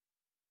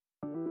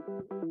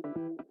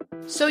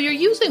So you're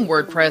using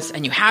WordPress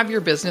and you have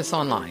your business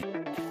online.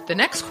 The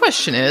next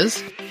question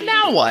is,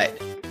 now what?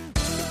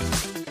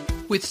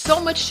 With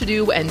so much to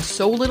do and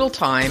so little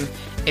time,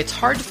 it's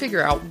hard to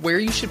figure out where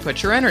you should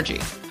put your energy.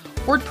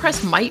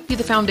 WordPress might be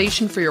the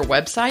foundation for your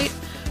website,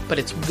 but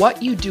it's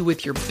what you do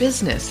with your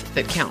business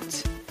that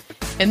counts.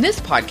 In this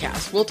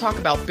podcast, we'll talk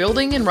about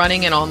building and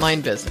running an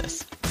online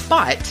business,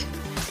 but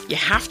you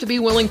have to be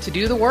willing to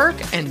do the work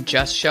and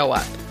just show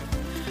up.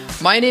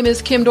 My name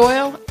is Kim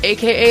Doyle,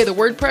 aka the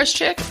WordPress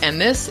Chick, and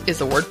this is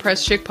the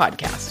WordPress Chick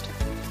Podcast.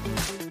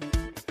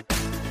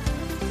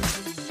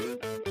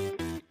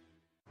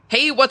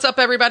 Hey, what's up,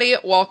 everybody?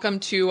 Welcome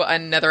to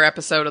another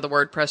episode of the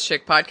WordPress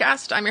Chick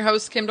Podcast. I'm your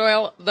host, Kim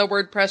Doyle, the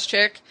WordPress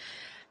Chick.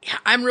 Yeah,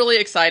 I'm really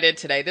excited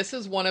today. This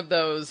is one of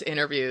those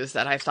interviews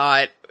that I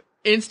thought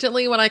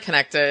instantly when I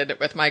connected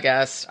with my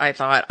guest, I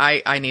thought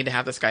I need to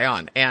have this guy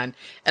on, and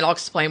I'll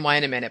explain why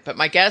in a minute. But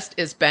my guest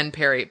is Ben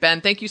Perry.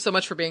 Ben, thank you so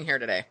much for being here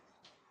today.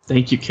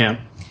 Thank you, Kim.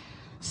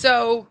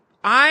 So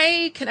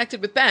I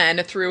connected with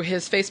Ben through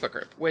his Facebook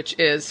group, which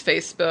is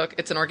Facebook.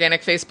 It's an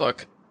organic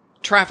Facebook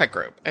traffic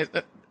group.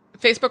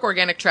 Facebook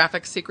Organic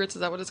Traffic Secrets.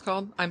 Is that what it's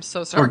called? I'm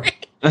so sorry.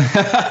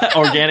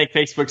 Organic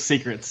Facebook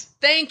Secrets.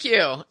 Thank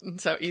you.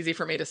 So easy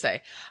for me to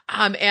say.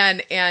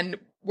 And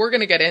we're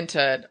going to get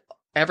into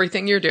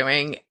everything you're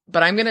doing,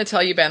 but I'm going to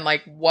tell you, Ben,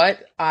 like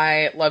what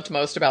I loved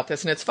most about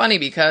this. And it's funny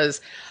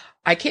because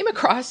I came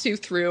across you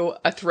through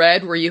a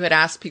thread where you had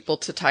asked people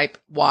to type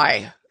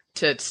why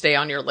to stay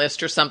on your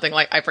list or something,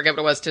 like, I forget what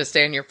it was, to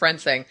stay on your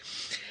friends thing.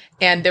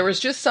 And there was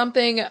just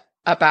something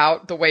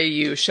about the way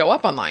you show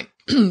up online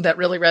that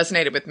really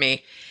resonated with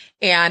me.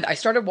 And I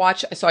started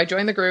so I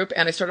joined the group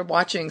and I started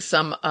watching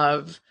some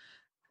of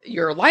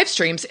your live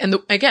streams. And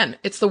again,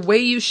 it's the way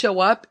you show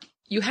up.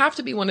 You have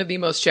to be one of the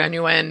most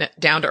genuine,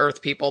 down to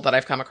earth people that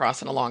I've come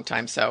across in a long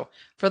time. So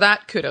for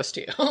that, kudos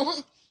to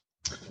you.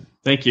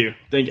 Thank you.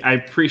 I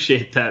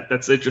appreciate that.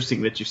 That's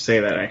interesting that you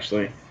say that,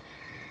 actually.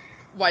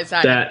 Why is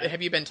that?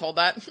 Have you been told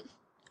that?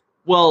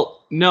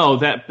 Well, no,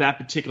 that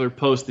particular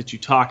post that you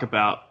talk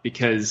about,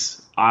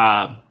 because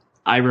I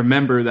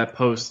remember that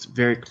post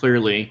very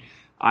clearly.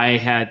 I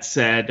had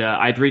said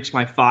I'd reached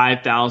my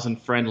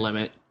 5,000 friend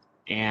limit,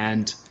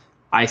 and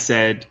I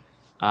said,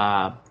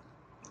 type.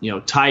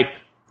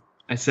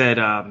 I said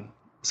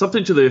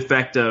something to the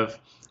effect of,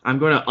 I'm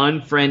going to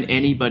unfriend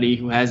anybody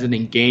who hasn't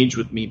engaged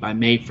with me by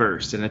May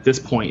 1st. And at this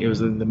point, it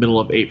was in the middle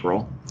of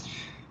April.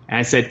 And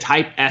I said,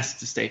 type S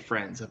to stay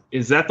friends.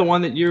 Is that the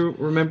one that you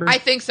remember? I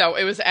think so.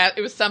 It was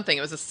something.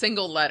 It was a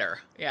single letter.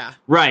 Yeah.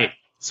 Right.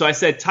 So I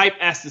said, type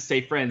S to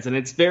stay friends. And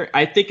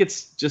I think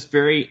it's just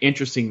very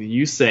interesting that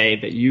you say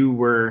that you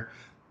were,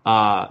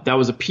 that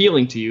was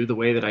appealing to you, the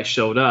way that I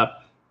showed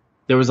up.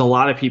 There was a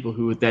lot of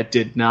people that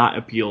did not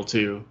appeal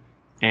to,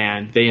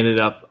 and they ended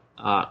up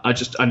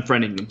just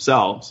unfriending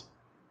themselves,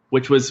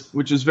 which was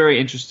very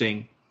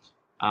interesting.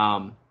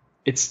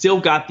 It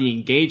still got the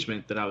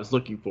engagement that I was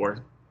looking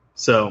for.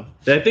 So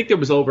I think there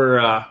was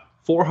over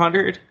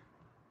 400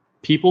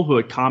 people who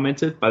had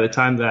commented by the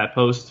time that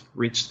post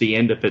reached the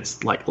end of its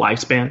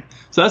lifespan.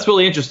 So that's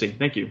really interesting.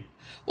 Thank you.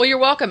 Well, you're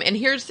welcome. And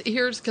here's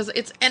because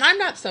and I'm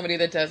not somebody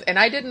that does, and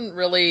I don't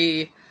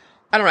know.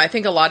 I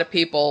think a lot of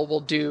people will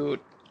do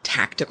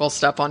tactical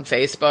stuff on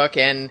Facebook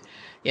and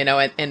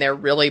they're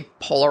really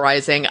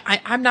polarizing.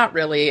 I'm not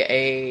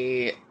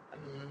really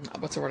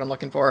what's the word I'm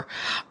looking for?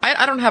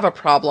 I don't have a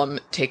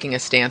problem taking a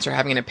stance or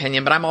having an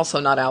opinion, but I'm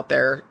also not out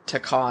there to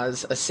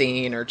cause a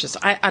scene or just,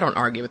 I don't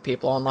argue with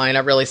people online. I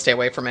really stay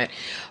away from it,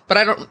 but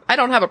I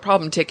don't have a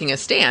problem taking a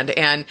stand.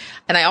 And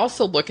I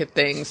also look at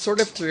things sort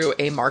of through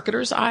a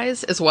marketer's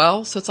eyes as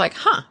well. So it's like,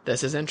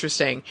 this is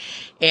interesting.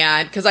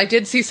 And cause I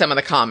did see some of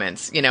the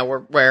comments,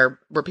 where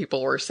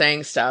people were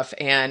saying stuff,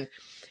 and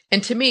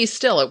to me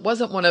still, it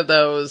wasn't one of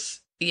those,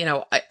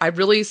 I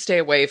really stay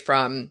away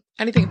from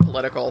anything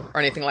political or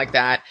anything like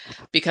that,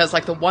 because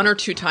the one or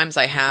two times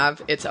I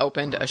have, it's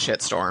opened a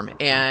shitstorm,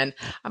 and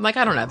I'm like,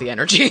 I don't have the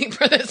energy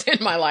for this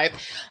in my life.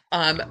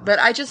 But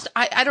I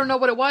don't know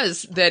what it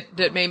was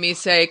that made me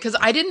say, because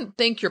I didn't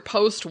think your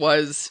post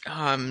was,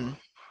 all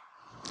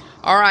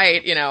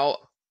right,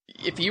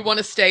 if you want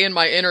to stay in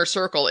my inner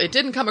circle. It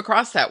didn't come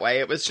across that way.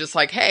 It was just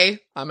like, hey,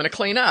 I'm going to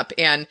clean up.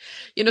 And,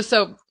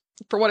 so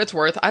for what it's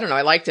worth, I don't know,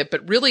 I liked it,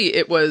 but really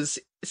it was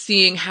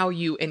seeing how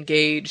you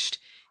engaged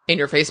in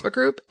your Facebook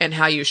group and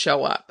how you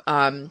show up.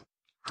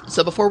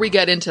 So before we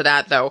get into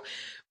that though,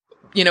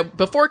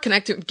 before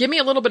connecting, give me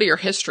a little bit of your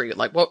history.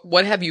 Like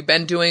what have you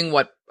been doing?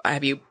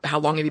 How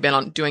long have you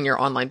been doing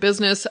your online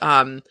business?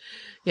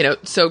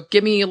 So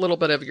give me a little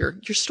bit of your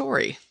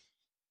story.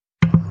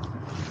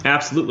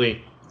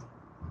 Absolutely.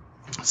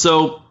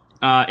 So,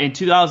 in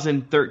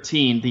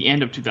 2013, the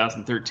end of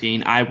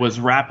 2013, I was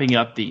wrapping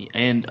up the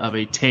end of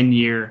a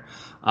 10-year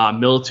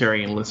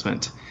military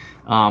enlistment.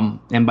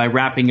 And by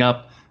wrapping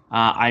up,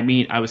 I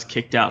mean I was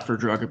kicked out for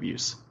drug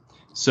abuse.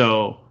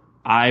 So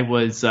I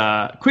was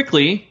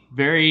quickly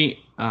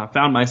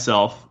found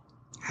myself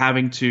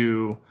having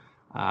to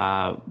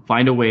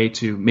find a way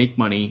to make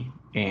money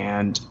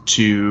and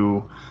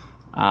to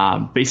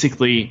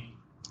basically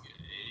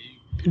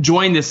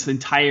join this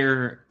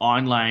entire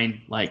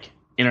online like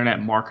internet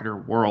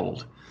marketer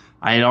world.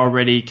 I had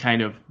already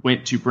kind of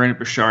went to Brandon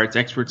Burchard's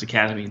Experts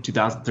Academy in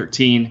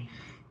 2013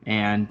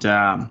 and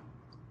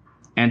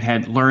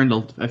had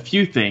learned a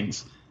few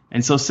things.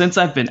 And so since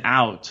I've been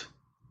out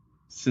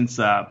since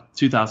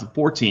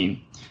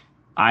 2014,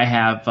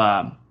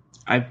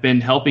 I've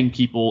been helping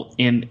people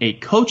in a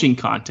coaching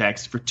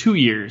context for 2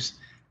 years.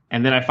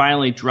 And then I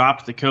finally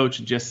dropped the coach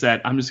and just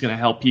said, I'm just going to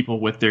help people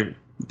with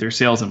their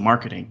sales and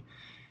marketing.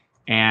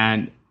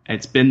 And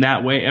it's been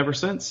that way ever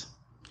since.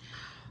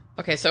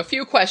 Okay, so a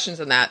few questions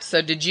in that.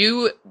 So did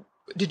you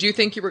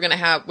think you were going to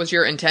have, was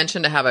your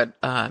intention to have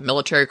a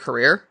military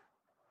career?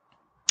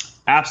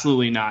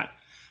 Absolutely not.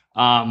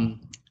 To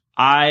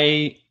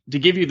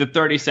give you the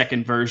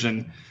 30-second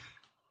version,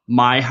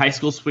 my high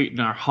school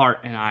sweetheart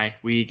and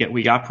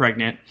we got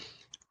pregnant.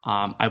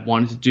 I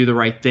wanted to do the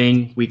right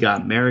thing. We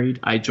got married.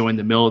 I joined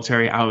the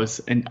military. I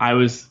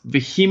was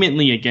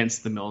vehemently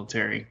against the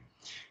military,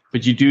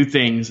 but you do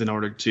things in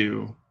order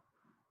to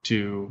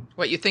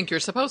what you think you're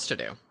supposed to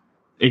do.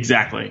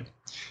 Exactly.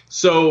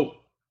 So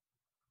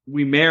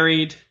we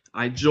married.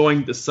 I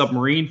joined the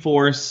submarine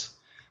force.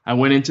 I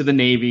went into the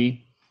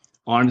Navy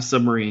on the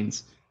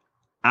submarines.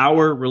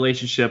 Our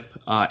relationship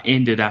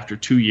ended after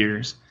 2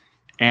 years,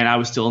 and I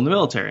was still in the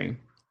military.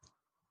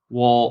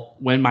 Well,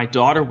 when my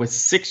daughter was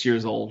 6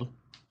 years old,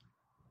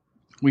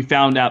 we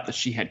found out that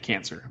she had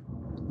cancer,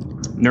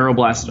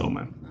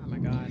 neuroblastoma. Oh, my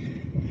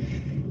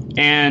God.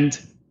 And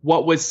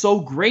what was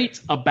so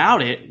great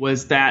about it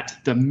was that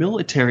the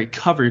military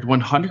covered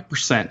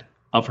 100%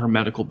 of her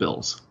medical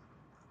bills.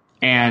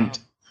 And Wow.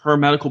 Her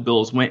medical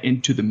bills went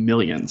into the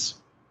millions.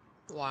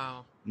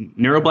 Wow.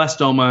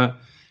 Neuroblastoma,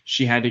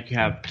 she had to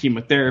have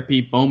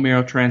chemotherapy, bone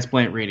marrow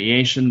transplant,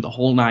 radiation, the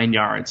whole 9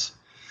 yards.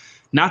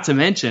 Not to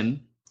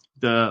mention,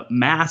 the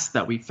mass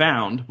that we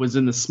found was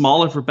in the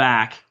small of her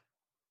back.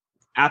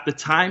 At the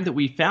time that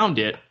we found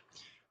it,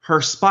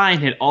 her spine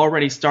had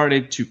already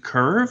started to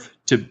curve,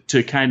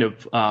 to kind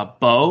of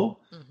bow,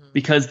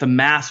 because the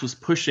mass was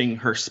pushing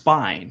her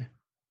spine,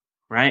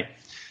 right?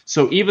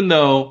 So even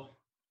though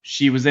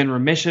she was in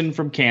remission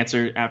from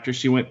cancer after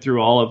she went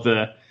through all of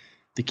the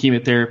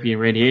chemotherapy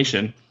and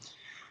radiation,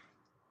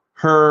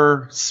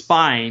 her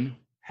spine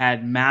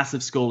had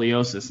massive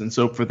scoliosis. And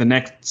so for the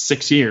next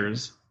 6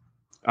 years,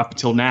 up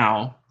until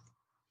now,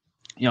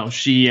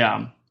 she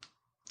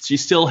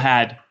still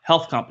had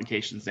health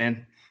complications,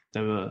 and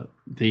the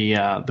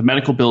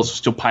medical bills were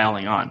still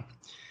piling on.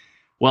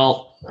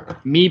 Well,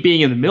 me being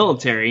in the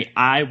military,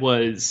 I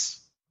was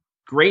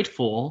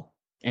grateful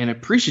and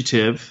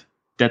appreciative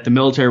that the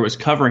military was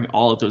covering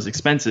all of those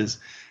expenses.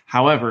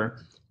 However,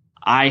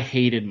 I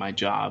hated my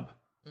job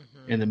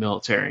in the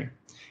military.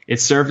 It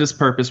served its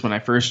purpose when I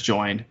first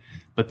joined,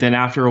 but then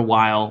after a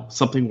while,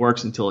 something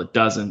works until it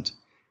doesn't.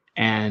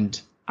 And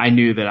I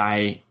knew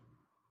that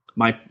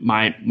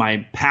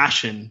my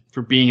passion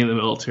for being in the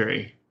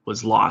military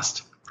was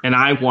lost, and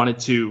I wanted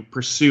to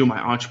pursue my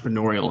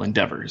entrepreneurial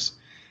endeavors.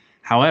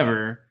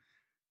 However,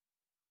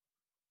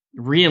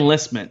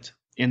 re-enlistment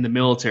in the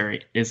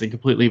military is a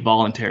completely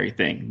voluntary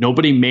thing.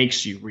 Nobody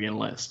makes you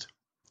re-enlist.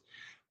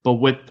 But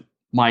with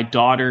my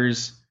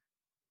daughter's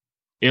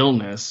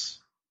illness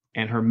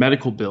and her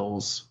medical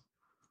bills,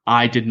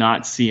 I did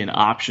not see an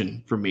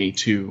option for me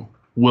to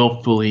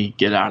willfully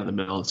get out of the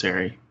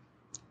military.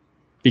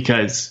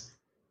 Because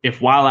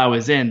if while I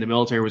was in, the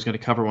military was going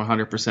to cover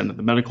 100% of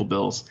the medical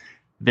bills,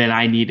 then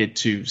I needed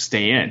to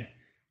stay in.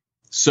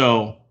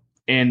 So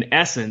in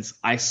essence,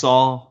 I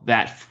saw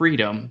that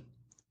freedom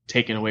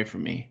taken away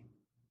from me.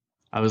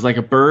 I was like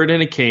a bird in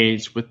a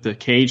cage with the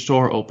cage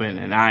door open,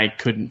 and I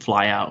couldn't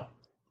fly out.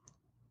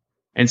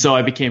 And so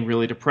I became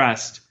really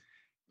depressed,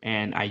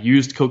 and I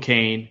used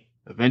cocaine,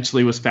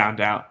 eventually was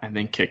found out, and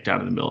then kicked out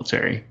of the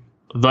military,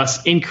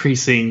 thus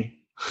increasing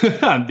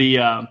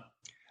the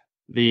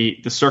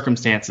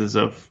circumstances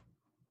of,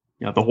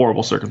 the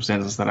horrible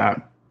circumstances that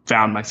I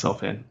found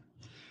myself in.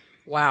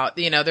 Wow.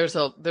 There's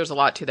a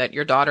lot to that.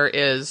 Your daughter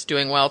is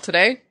doing well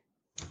today?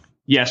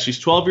 Yes, she's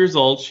 12 years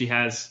old.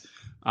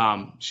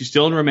 She's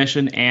still in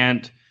remission,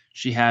 and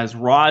she has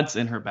rods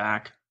in her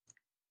back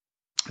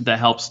that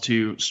helps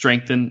to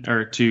straighten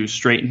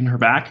her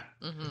back.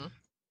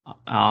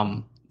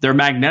 They're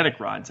magnetic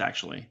rods,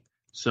 actually.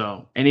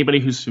 So anybody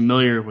who's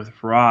familiar with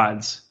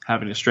rods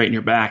having to straighten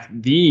your back,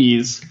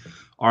 these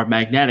are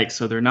magnetic,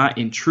 so they're not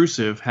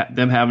intrusive,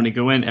 them having to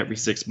go in every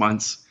 6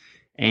 months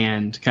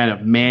and kind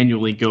of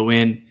manually go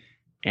in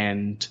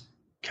and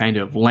kind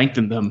of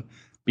lengthen them.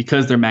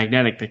 Because they're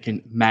magnetic, they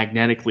can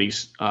magnetically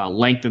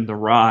lengthen the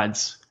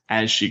rods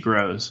as she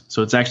grows.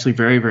 So it's actually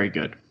very, very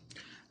good.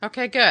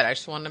 Okay, good. I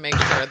just wanted to make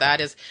sure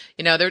that is,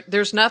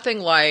 there's nothing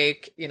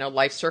like,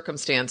 life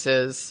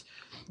circumstances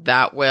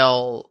that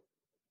will,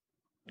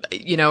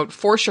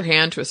 force your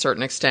hand to a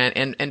certain extent,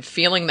 and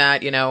feeling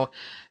that,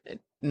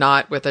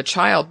 not with a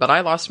child, but I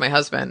lost my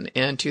husband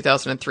in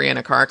 2003 in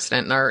a car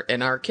accident,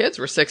 and our kids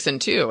were 6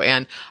 and 2,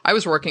 and I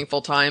was working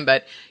full time,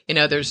 but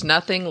there's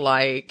nothing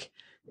like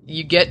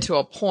you get to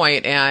a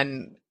point,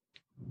 and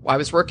I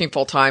was working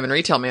full time in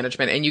retail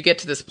management, and you get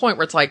to this point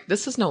where it's like,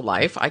 this is no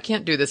life. I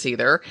can't do this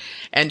either.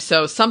 And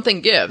so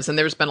something gives, and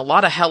there's been a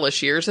lot of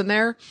hellish years in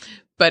there,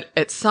 but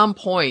at some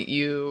point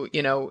you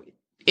know,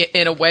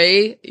 in a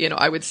way, you know,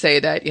 I would say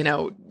that, you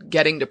know,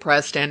 getting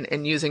depressed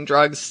and using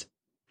drugs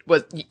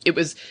was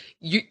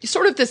you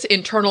sort of this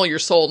internal, your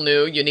soul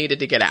knew you needed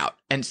to get out.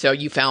 And so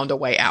you found a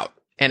way out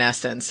in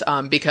essence,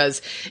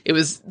 because it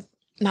was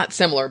not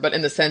similar, but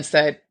in the sense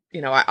that,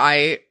 you know,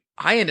 I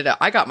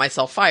got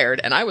myself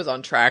fired and I was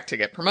on track to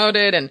get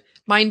promoted, and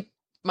mind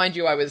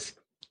you, I was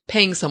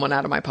paying someone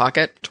out of my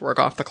pocket to work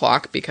off the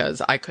clock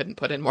because I couldn't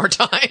put in more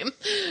time.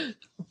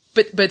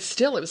 But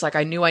still, it was like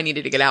I knew I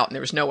needed to get out, and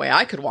there was no way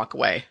I could walk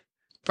away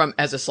from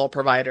as a sole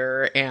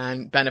provider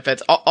and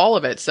benefits, all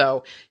of it.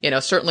 So, you know,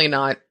 certainly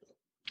not,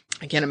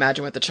 I can't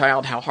imagine with the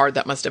child how hard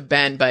that must have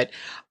been. But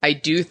I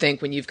do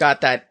think when you've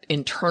got that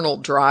internal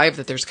drive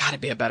that there's got to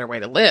be a better way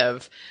to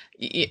live,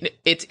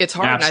 it's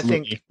hard. Absolutely.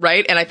 And I think,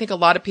 right. And I think a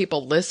lot of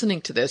people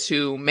listening to this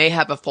who may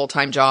have a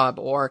full-time job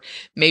or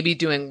maybe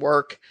doing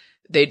work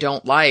they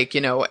don't like,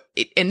 you know,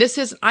 and this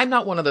is, I'm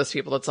not one of those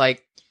people that's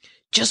like,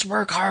 just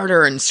work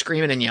harder and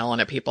screaming and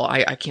yelling at people.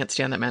 I can't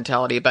stand that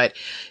mentality, but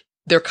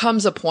there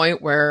comes a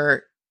point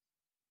where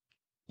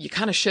you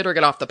kind of shit or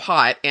get off the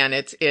pot, and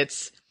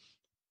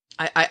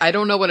I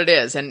don't know what it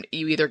is. And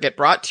you either get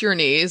brought to your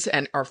knees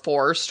and are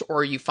forced,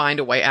 or you find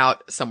a way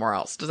out somewhere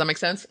else. Does that make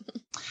sense?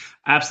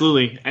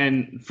 Absolutely.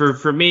 And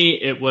for me,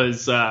 it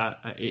was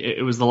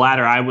the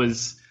latter. I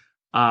was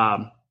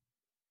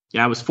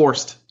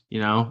forced, you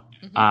know,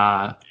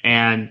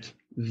 and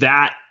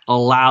that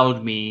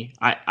allowed me,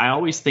 I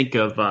always think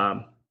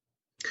of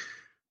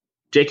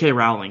J.K.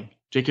 Rowling.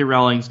 J.K.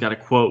 Rowling's got a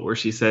quote where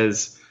she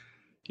says,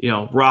 you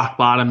know, rock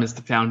bottom is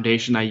the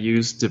foundation I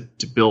use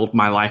to build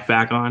my life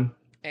back on.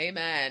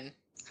 Amen.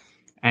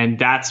 And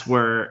that's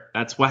what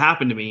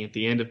happened to me at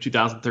the end of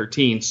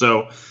 2013.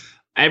 So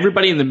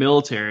everybody in the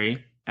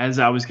military, as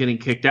I was getting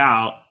kicked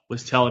out,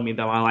 was telling me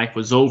that my life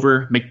was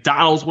over.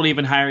 McDonald's won't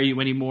even hire you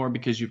anymore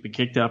because you've been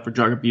kicked out for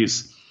drug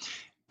abuse.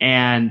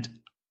 And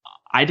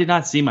I did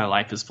not see my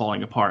life as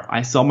falling apart.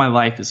 I saw my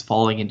life as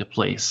falling into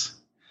place.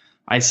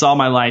 I saw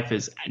my life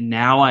as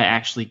now I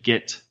actually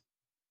get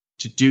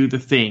to do the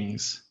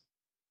things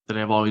that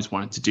I've always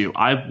wanted to do.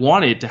 I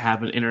wanted to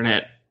have an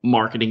internet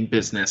marketing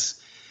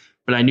business,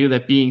 but I knew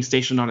that being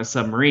stationed on a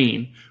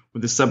submarine,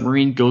 when the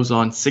submarine goes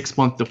on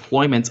 6-month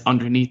deployments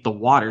underneath the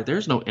water,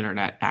 there's no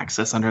internet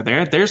access under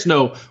there. There's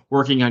no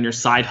working on your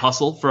side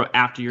hustle for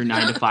after your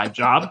 9-to-5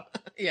 job.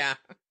 Yeah.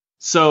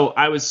 So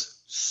I was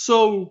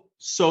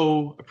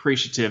so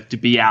appreciative to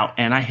be out,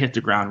 and I hit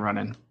the ground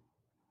running.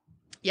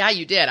 Yeah,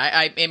 you did.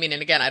 I mean,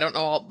 and again, I don't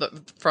know all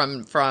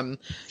from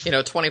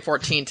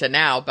 2014 to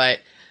now, but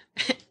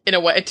in a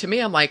way, to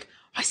me, I'm like,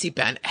 I see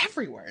Ben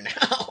everywhere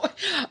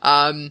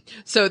now.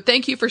 So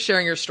thank you for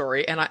sharing your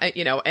story. And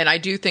I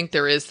do think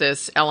there is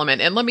this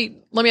element. And let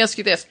me ask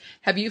you this: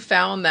 have you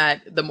found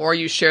that the more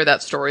you share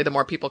that story, the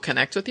more people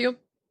connect with you?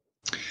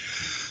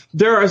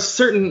 There are a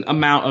certain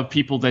amount of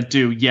people that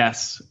do.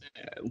 Yes.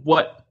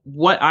 What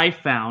I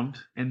found,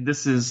 and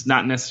this is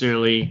not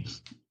necessarily.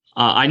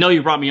 I know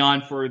you brought me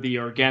on for the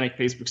organic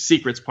Facebook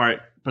secrets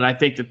part, but I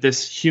think that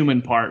this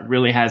human part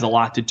really has a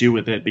lot to do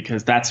with it,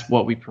 because that's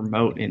what we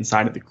promote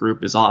inside of the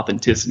group is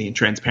authenticity and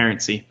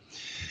transparency.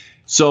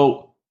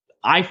 So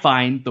I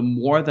find the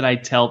more that I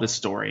tell this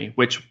story,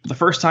 which the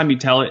first time you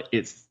tell it,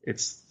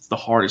 it's the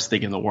hardest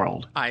thing in the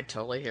world. I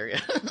totally hear you.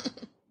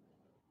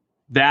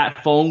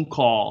 That phone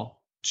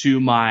call to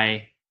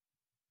my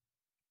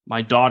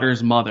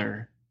daughter's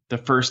mother, the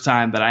first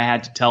time that I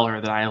had to tell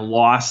her that I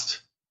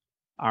lost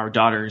our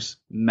daughter's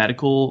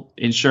medical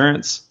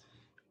insurance,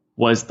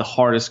 was the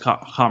hardest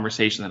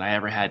conversation that I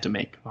ever had to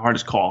make, the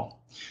hardest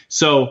call.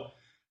 So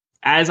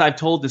as I've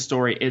told this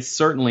story, it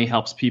certainly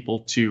helps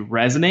people to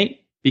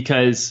resonate,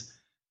 because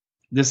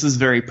this is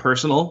very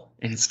personal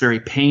and it's very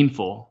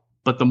painful.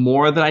 But the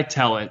more that I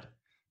tell it,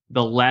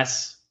 the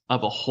less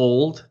of a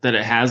hold that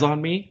it has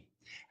on me,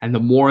 and the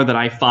more that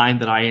I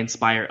find that I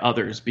inspire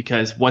others,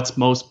 because what's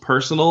most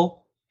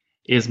personal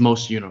is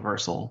most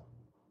universal.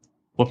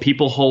 What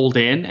people hold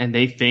in and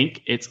they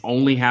think it's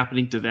only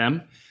happening to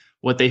them,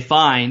 what they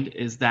find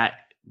is that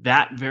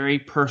very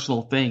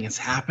personal thing is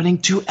happening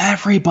to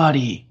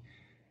everybody.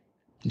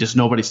 Just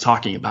nobody's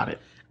talking about it.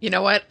 You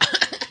know what?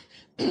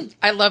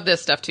 I love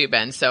this stuff too,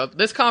 Ben. So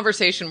this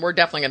conversation, we're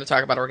definitely going to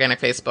talk about organic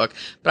Facebook,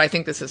 but I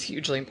think this is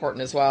hugely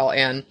important as well.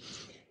 And,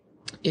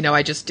 you know,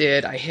 I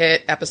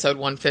hit episode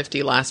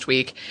 150 last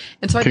week.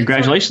 And so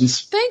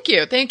congratulations. Thank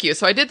you.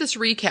 So I did this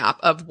recap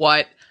of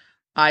what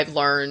I've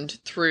learned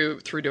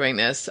through doing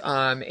this.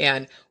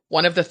 And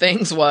one of the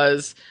things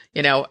was,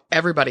 you know,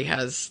 everybody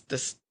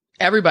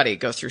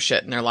goes through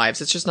shit in their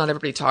lives. It's just not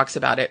everybody talks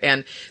about it.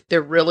 And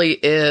there really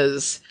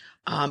is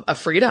a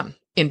freedom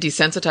in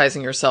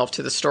desensitizing yourself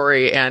to the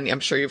story. And I'm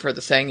sure you've heard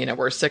the saying, you know,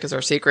 we're as sick as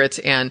our secrets.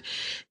 And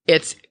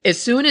it's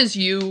as soon as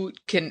you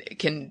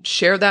can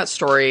share that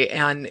story,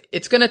 and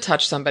it's going to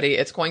touch somebody,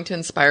 it's going to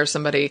inspire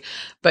somebody,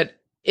 but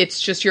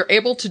it's just, you're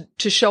able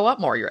to show up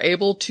more. You're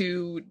able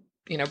to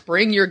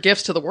bring your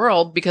gifts to the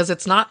world because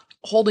it's not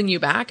holding you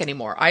back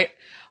anymore.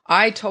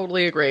 I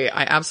totally agree.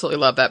 I absolutely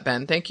love that,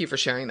 Ben. Thank you for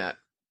sharing that.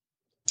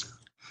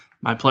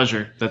 My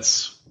pleasure.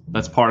 That's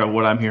part of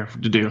what I'm here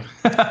to do.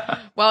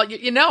 Well,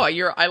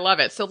 I love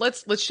it. So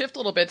let's shift a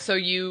little bit. So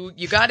you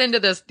got into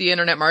the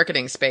internet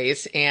marketing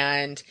space,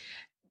 and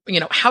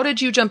how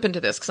did you jump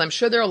into this? Because I'm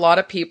sure there are a lot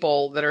of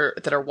people that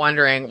are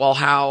wondering, well,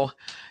 how,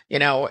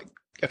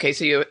 okay,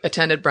 so you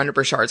attended Brenda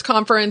Burchard's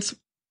conference.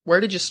 Where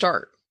did you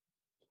start?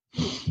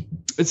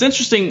 It's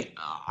interesting.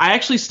 I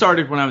actually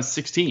started when I was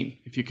 16,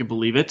 if you can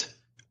believe it.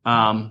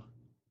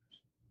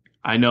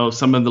 I know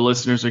some of the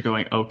listeners are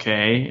going,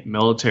 okay,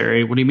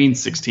 military, what do you mean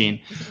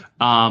 16?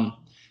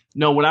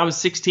 No, when I was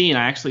 16,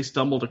 I actually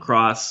stumbled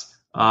across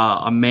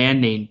a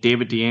man named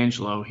David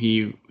D'Angelo.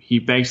 He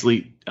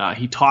basically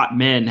he taught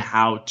men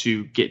how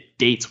to get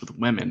dates with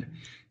women.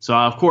 So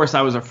of course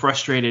I was a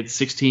frustrated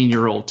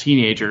 16-year-old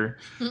teenager,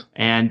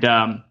 and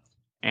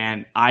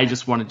I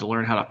just wanted to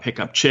learn how to pick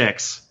up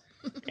chicks.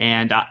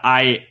 And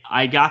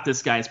I got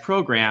this guy's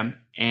program,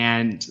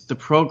 and the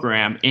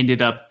program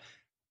ended up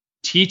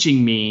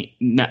teaching me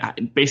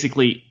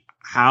basically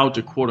how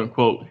to, quote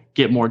unquote,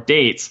 get more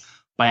dates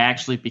by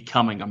actually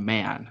becoming a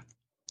man,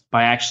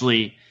 by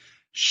actually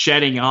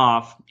shedding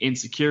off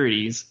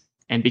insecurities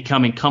and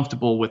becoming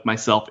comfortable with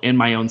myself in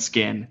my own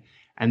skin.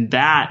 And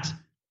that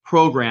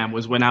program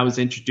was when I was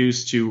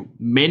introduced to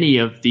many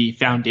of the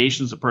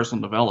foundations of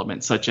personal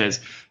development, such as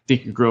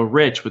Think and Grow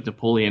Rich with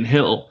Napoleon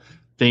Hill,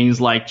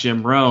 things like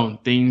Jim Rohn,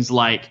 things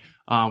like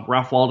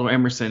Ralph Waldo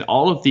Emerson.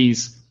 All of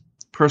these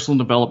personal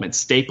development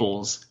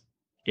staples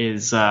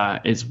is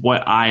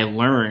what I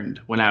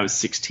learned when I was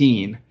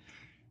 16.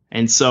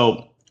 And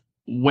so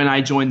when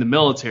I joined the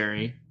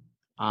military,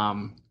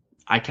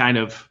 I kind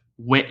of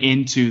went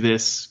into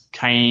this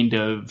kind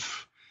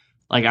of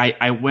like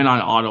I went on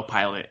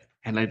autopilot,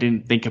 and I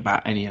didn't think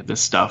about any of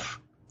this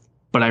stuff,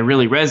 but I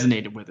really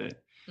resonated with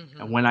it.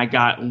 Mm-hmm. And when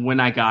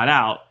I got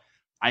out,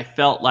 I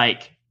felt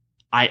like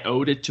I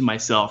owed it to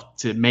myself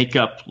to make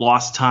up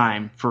lost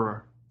time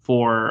for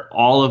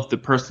all of the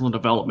personal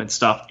development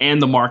stuff and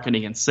the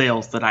marketing and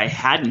sales that I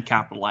hadn't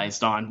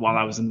capitalized on while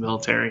I was in the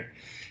military.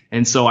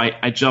 And so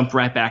I jumped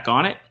right back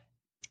on it.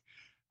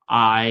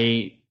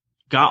 I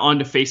got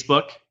onto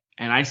Facebook,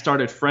 and I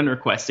started friend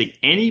requesting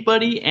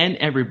anybody and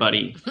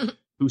everybody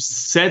who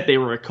said they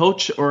were a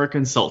coach or a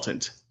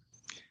consultant,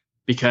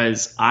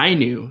 because I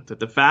knew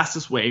that the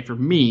fastest way for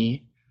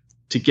me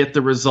to get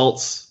the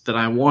results that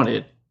I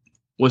wanted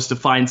was to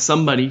find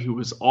somebody who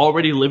was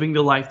already living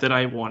the life that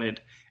I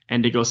wanted,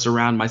 and to go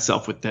surround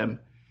myself with them,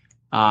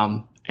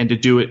 and to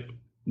do it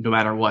no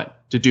matter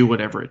what, to do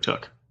whatever it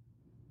took.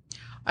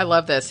 I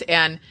love this.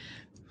 And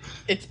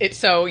it's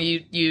so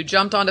you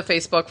jumped onto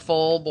Facebook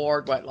full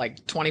board,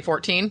 like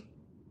 2014?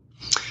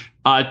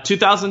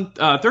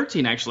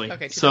 2013, actually.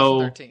 Okay,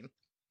 2013. So,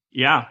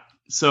 yeah.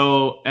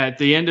 So at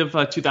the end of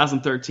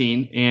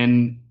 2013,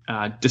 in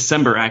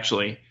December,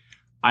 actually,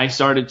 I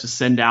started to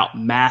send out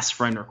mass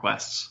friend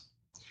requests.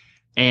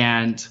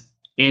 And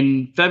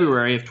in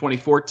February of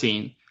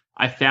 2014,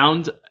 I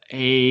found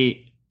an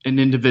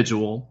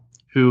individual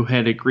who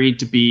had agreed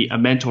to be a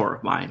mentor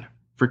of mine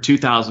for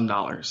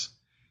 $2,000.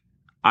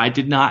 I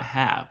did not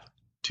have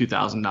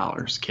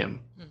 $2,000, Kim.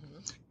 Mm-hmm.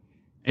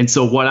 And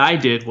so what I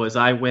did was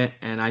I went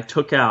and I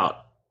took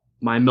out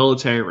my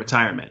military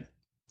retirement.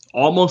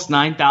 Almost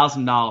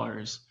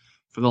 $9,000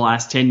 for the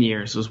last 10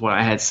 years was what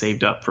I had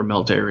saved up for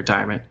military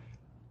retirement.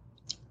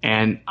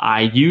 And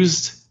I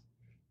used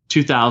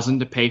 $2,000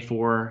 to pay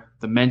for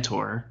the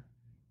mentor.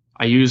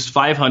 I used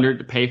 $500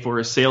 to pay for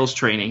a sales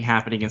training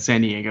happening in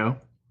San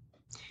Diego.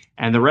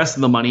 And the rest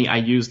of the money I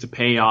used to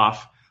pay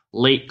off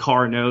late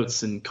car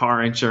notes and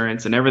car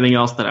insurance and everything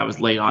else that I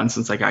was late on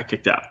since I got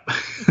kicked out.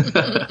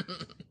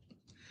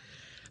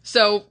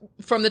 So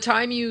from the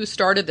time you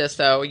started this,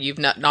 though, you've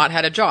not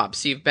had a job.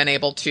 So you've been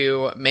able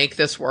to make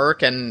this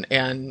work, and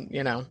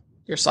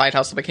your side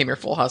hustle became your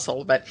full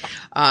hustle, but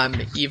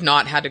you've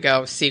not had to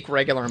go seek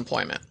regular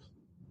employment.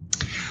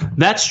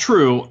 That's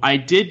true. I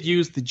did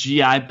use the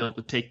GI Bill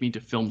to take me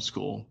to film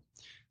school.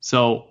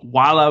 So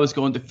while I was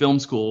going to film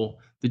school,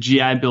 the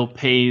GI Bill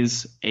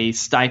pays a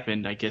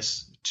stipend, I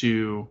guess,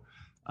 to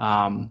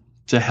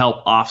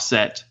help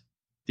offset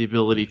the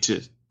ability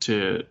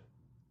to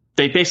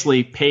they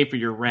basically pay for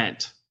your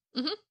rent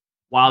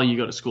while you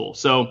go to school.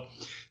 So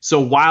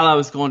while I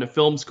was going to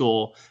film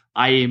school,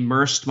 I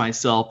immersed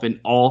myself in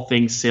all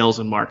things sales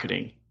and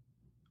marketing.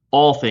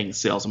 All things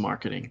sales and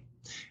marketing.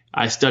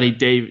 I studied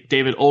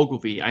David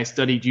Ogilvy. I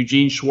studied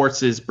Eugene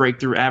Schwartz's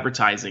breakthrough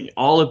advertising.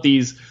 All of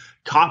these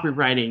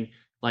copywriting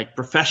like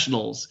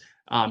professionals,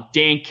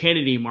 Dan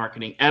Kennedy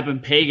marketing, Eben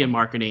Pagan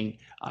marketing,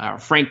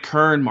 Frank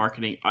Kern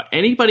marketing.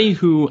 Anybody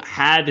who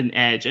had an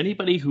edge,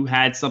 anybody who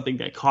had something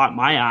that caught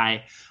my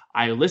eye,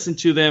 I listened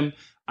to them.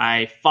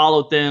 I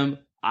followed them.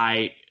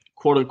 I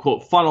quote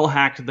unquote funnel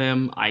hacked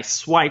them. I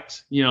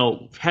swiped,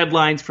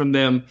 headlines from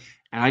them.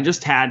 And I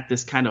just had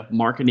this kind of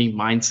marketing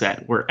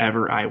mindset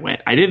wherever I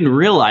went. I didn't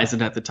realize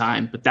it at the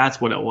time, but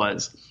that's what it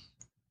was.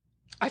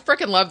 I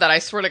freaking love that. I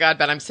swear to God,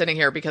 Ben, I'm sitting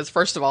here because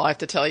first of all, I have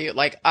to tell you,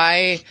 like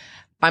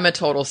I'm a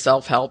total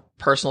self-help,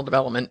 personal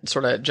development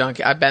sort of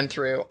junkie. I've been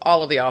through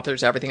all of the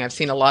authors, everything. I've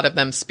seen a lot of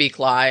them speak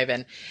live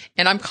and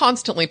I'm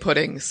constantly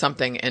putting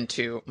something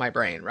into my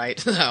brain, right?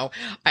 So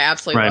I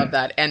absolutely love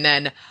that. And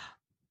then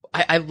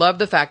I love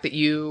the fact that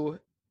you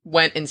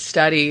went and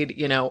studied,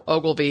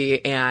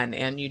 Ogilvy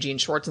and Eugene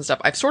Schwartz and stuff.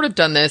 I've sort of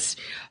done this.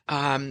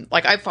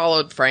 Like I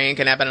followed Frank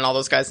and Eben and all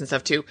those guys and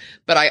stuff too.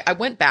 But I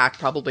went back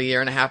probably a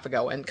year and a half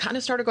ago and kind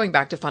of started going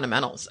back to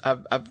fundamentals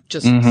of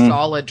just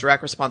solid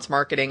direct response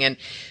marketing. And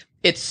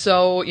it's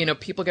so,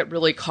 people get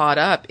really caught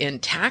up in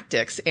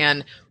tactics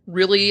and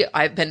really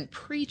I've been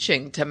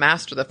preaching to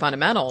master the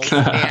fundamentals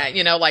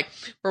and, like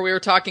where we were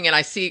talking and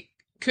I see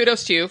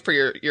kudos to you for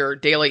your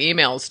daily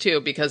emails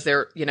too, because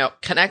they're,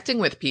 connecting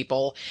with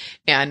people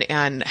and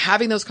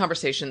having those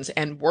conversations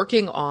and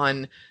working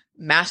on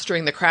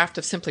mastering the craft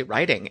of simply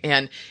writing.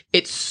 And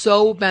it's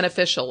so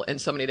beneficial in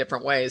so many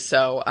different ways.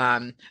 So,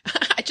 I'm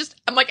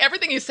like,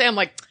 everything you say, I'm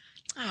like,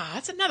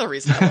 that's another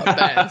reason I love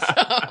Ben.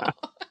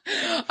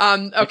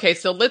 So, okay.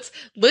 So let's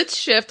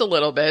shift a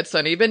little bit. So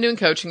you've been doing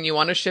coaching, you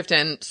want to shift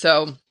in.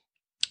 So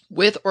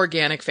with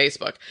organic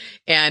Facebook,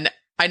 and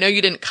I know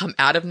you didn't come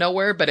out of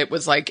nowhere, but it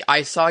was like,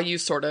 I saw you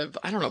sort of,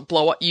 I don't know,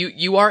 blow up.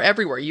 You are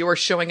everywhere. You are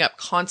showing up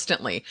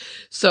constantly.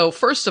 So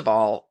first of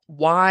all,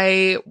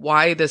 why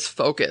this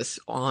focus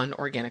on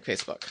organic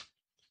Facebook?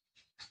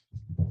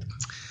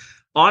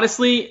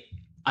 Honestly,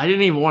 I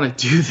didn't even want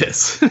to do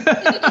this.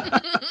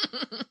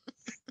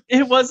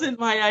 It wasn't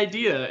my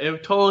idea.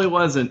 It totally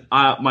wasn't.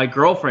 My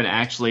girlfriend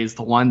actually is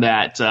the one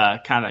that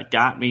kind of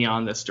got me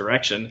on this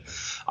direction.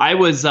 I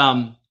was,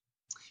 I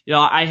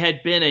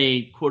had been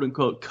a quote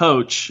unquote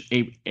coach,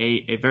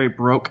 a very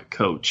broke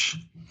coach.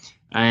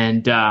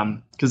 And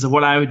because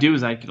what I would do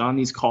is I'd get on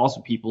these calls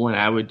with people and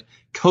I would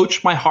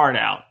coach my heart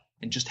out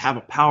and just have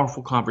a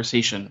powerful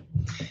conversation.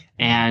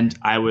 And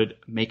I would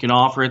make an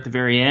offer at the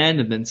very end,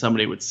 and then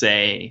somebody would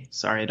say,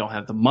 sorry, I don't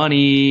have the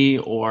money,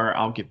 or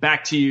I'll get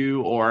back to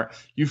you, or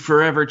you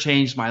forever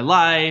changed my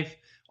life.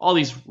 All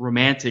these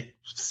romantic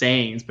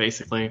sayings,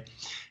 basically.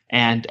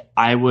 And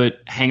I would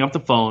hang up the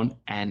phone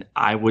and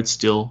I would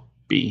still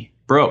be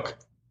broke.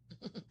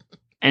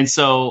 And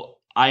so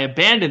I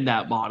abandoned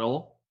that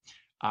model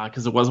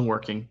because it wasn't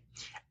working.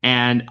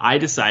 And I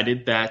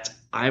decided that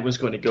I was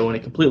going to go in a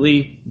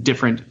completely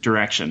different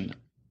direction.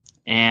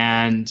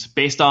 And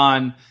based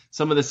on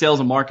some of the sales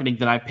and marketing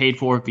that I paid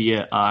for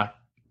via a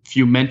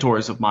few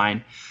mentors of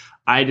mine,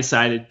 I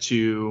decided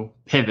to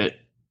pivot.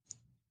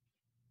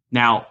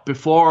 Now,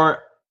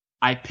 before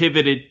I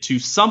pivoted to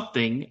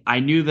something,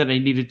 I knew that I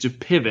needed to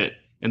pivot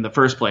in the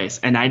first place,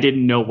 and I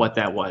didn't know what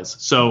that was.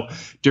 So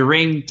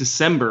during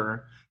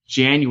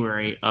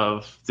January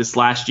of this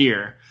last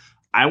year,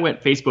 I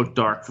went Facebook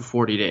dark for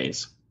 40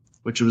 days,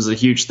 which was a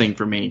huge thing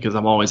for me because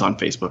I'm always on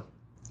Facebook.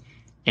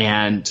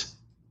 And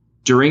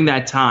during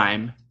that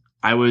time,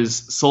 I was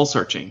soul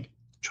searching,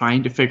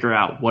 trying to figure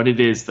out what it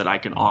is that I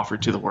can offer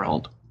to the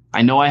world.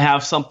 I know I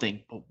have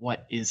something, but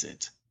what is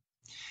it?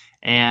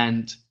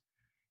 And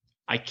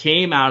I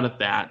came out of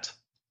that,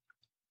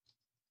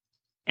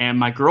 and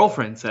my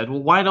girlfriend said,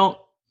 well, why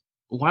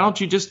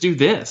don't you just do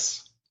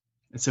this?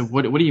 I said,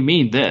 what do you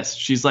mean this?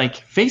 She's like,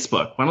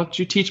 Facebook. Why don't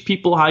you teach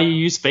people how you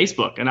use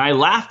Facebook? And I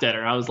laughed at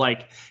her. I was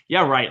like,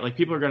 yeah, right. Like,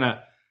 people are going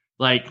to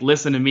like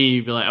listen to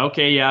me, be like,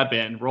 okay, yeah,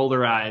 Ben, roll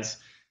their eyes.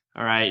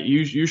 All right,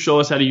 you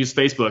show us how to use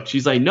Facebook.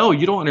 She's like, no,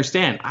 you don't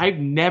understand. I've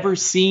never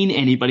seen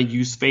anybody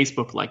use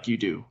Facebook like you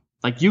do.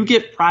 Like, you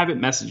get private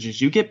messages.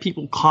 You get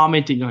people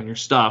commenting on your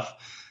stuff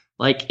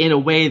like in a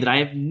way that I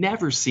have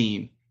never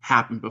seen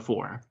happen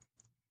before.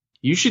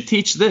 You should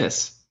teach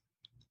this.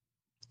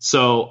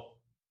 So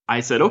I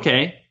said,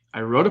 okay.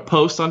 I wrote a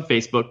post on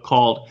Facebook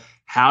called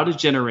How to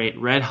Generate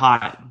Red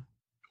Hot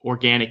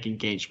Organic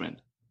Engagement.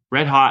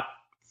 Red Hot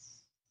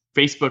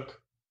Facebook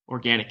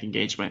Organic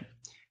Engagement.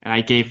 And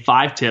I gave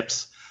 5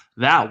 tips.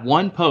 That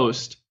one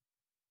post,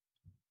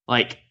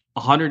 like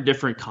 100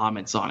 different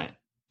comments on it.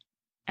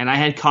 And I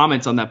had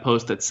comments on that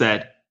post that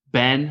said,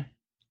 Ben,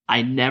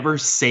 I never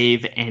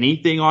save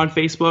anything on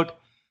Facebook.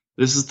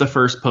 This is the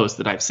first post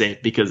that I've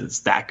saved because it's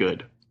that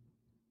good.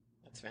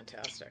 That's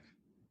fantastic.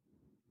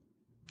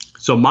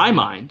 So my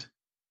mind,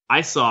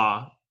 I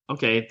saw,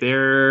 okay,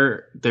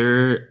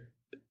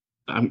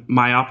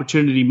 my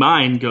opportunity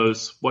mind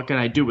goes, what can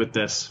I do with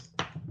this?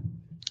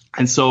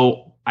 And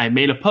so I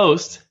made a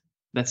post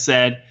that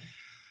said,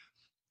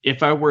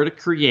 if I were to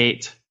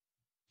create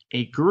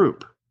a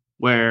group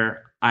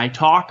where I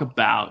talk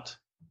about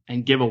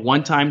and give a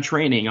one-time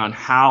training on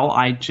how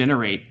I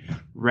generate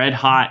red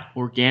hot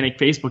organic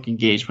Facebook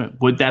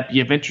engagement, would that be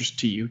of interest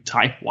to you?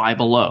 Type Y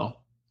below.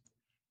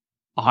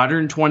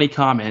 120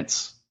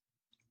 comments,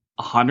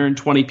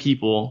 120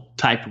 people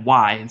typed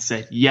Y and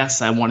said,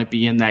 yes, I want to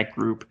be in that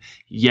group.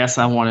 Yes,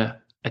 I want to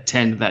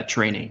attend that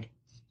training.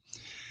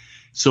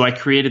 So I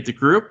created the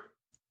group.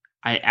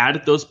 I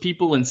added those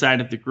people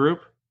inside of the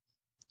group.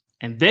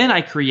 And then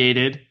I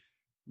created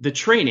the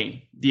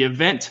training, the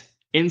event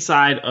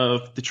inside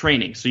of the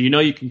training. So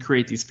you can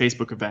create these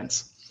Facebook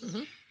events.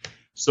 Mm-hmm.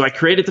 So I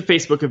created the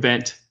Facebook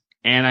event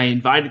and I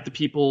invited the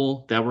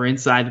people that were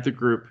inside of the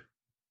group.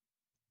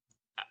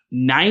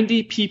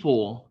 90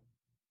 people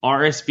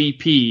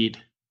RSVP'd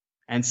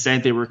and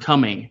said they were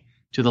coming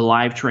to the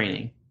live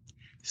training.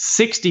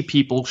 60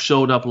 people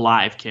showed up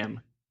live, Kim.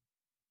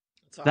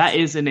 That's awesome. That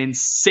is an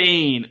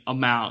insane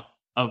amount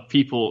of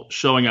people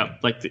showing up.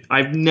 Like,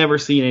 I've never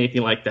seen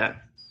anything like that.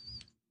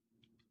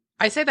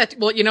 I say that,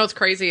 well, what's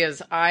crazy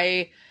is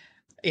I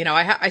still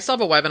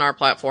have a webinar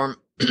platform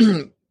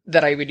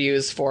that I would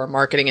use for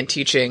marketing and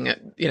teaching.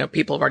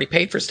 People have already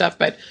paid for stuff,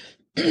 but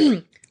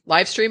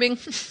live streaming,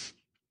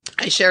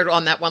 I shared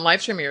on that one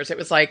live stream of yours. It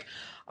was like,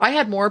 I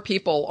had more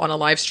people on a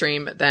live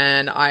stream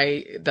than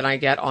I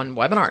get on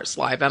webinars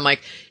live. I'm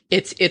like,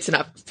 it's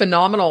a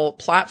phenomenal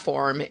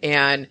platform.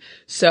 And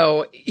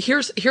so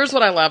here's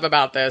what I love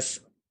about this.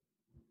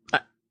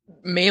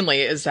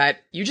 Mainly is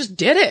that you just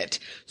did it.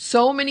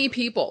 So many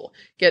people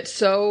get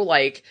so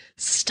like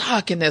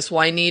stuck in this, well,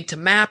 I need to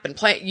map and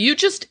plan. You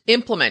just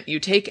implement, you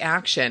take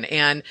action,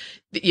 and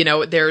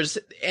there is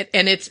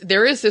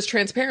this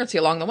transparency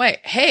along the way.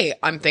 Hey,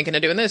 I'm thinking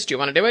of doing this. Do you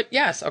want to do it?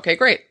 Yes. Okay,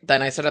 great.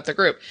 Then I set up the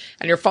group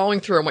and you're following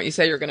through on what you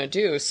say you're going to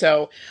do.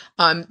 So,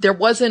 there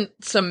wasn't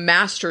some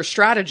master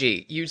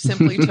strategy. You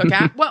simply took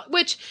I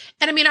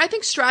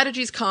think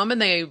strategies come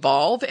and they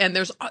evolve, and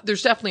there's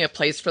definitely a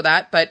place for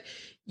that, but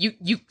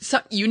you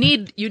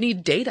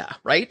need data,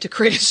 right, to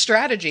create a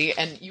strategy,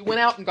 and you went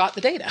out and got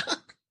the data.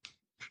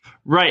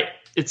 Right.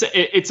 It's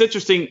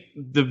interesting.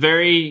 The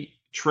very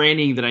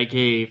training that I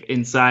gave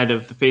inside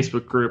of the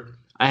Facebook group,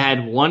 I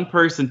had one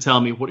person tell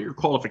me, "What are your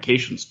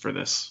qualifications for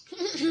this?"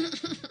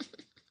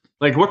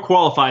 Like, what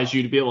qualifies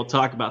you to be able to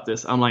talk about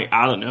this? I'm like,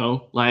 I don't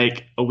know.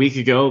 Like, a week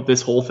ago,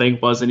 this whole thing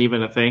wasn't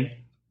even a thing.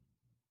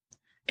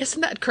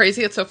 Isn't that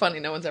crazy? It's so funny.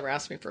 No one's ever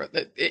asked me for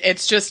it.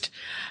 It's just,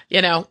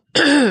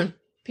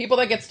 people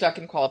that get stuck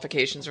in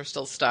qualifications are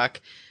still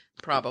stuck,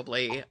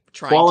 probably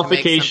trying to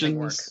make something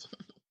work.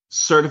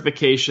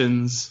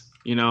 Certifications,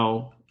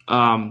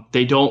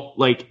 they don't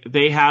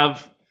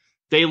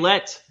they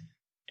let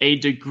a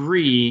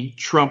degree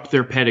trump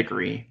their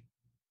pedigree.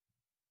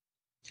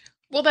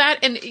 Well,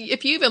 and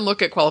if you even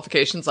look at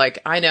qualifications, like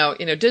I know,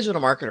 Digital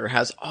Marketer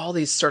has all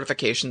these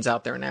certifications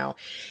out there now.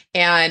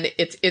 And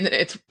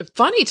it's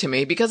funny to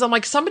me because I'm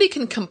like, somebody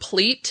can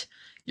complete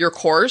your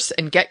course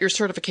and get your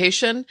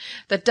certification.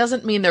 That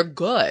doesn't mean they're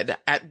good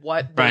at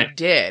what they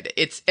did.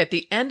 It's at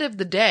the end of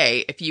the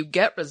day, if you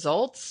get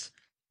results,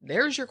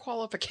 there's your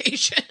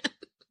qualification.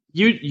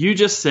 You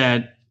just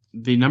said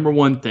the number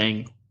one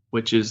thing,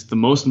 which is the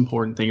most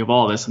important thing of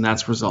all this, and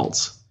that's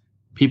results.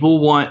 People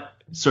want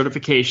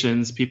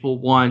certifications. People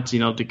want,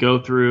 to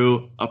go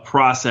through a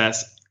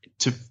process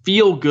to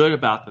feel good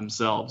about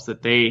themselves,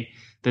 that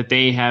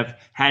they have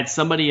had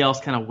somebody else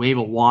kind of wave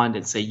a wand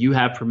and say, you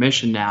have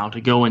permission now to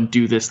go and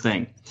do this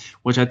thing,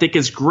 which I think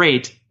is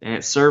great. And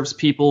it serves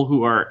people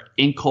who are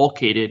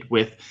inculcated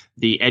with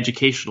the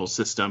educational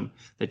system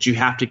that you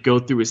have to go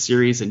through a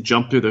series and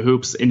jump through the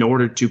hoops in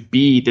order to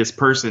be this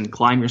person,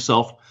 climb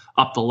yourself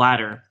up the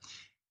ladder.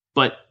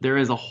 But there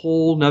is a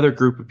whole nother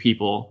group of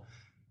people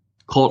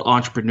called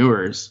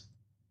entrepreneurs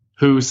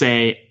who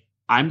say,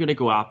 I'm going to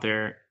go out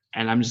there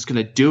and I'm just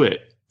going to do it.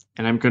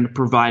 And I'm going to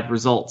provide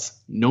results.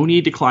 No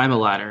need to climb a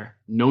ladder.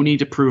 No need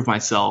to prove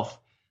myself.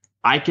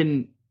 I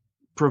can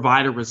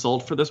provide a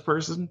result for this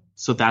person,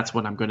 so that's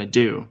what I'm going to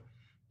do.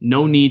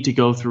 No need to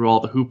go through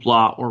all the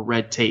hoopla or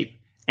red tape.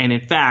 And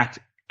in fact,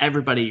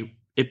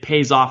 it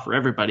pays off for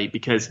everybody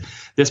because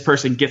this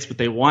person gets what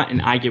they want and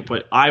I get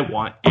what I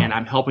want, and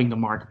I'm helping the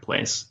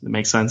marketplace. That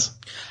makes sense?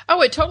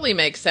 Oh, it totally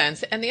makes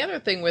sense. And the other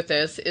thing with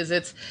this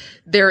is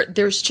there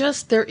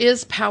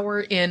is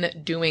power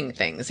in doing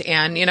things.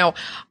 And,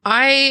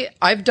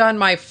 I've done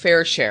my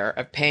fair share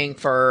of paying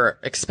for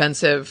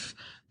expensive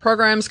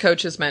programs,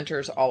 coaches,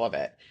 mentors, all of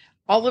it.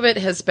 All of it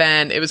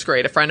it was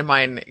great. A friend of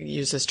mine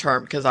used this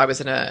term because I was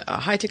in a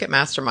high ticket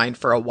mastermind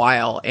for a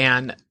while,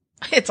 and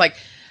it's like,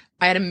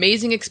 I had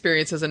amazing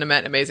experiences and I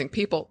met amazing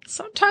people.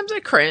 Sometimes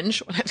I cringe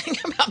when I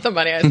think about the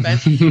money I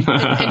spent.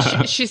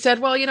 and she said,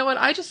 well, you know what?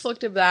 I just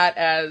looked at that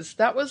as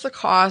that was the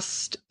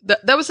cost.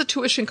 That was a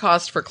tuition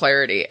cost for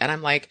clarity. And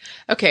I'm like,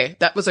 okay,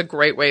 that was a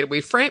great way to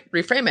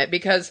reframe it,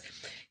 because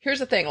here's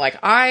the thing. Like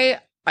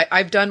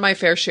I've done my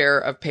fair share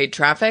of paid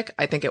traffic.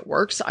 I think it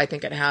works. I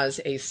think it has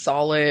a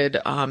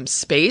solid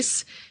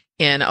space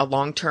in a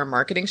long-term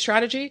marketing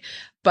strategy,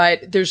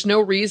 but there's no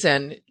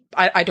reason.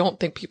 I don't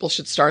think people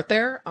should start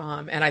there.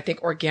 And I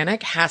think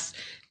organic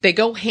they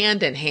go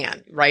hand in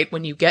hand, right?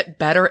 When you get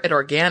better at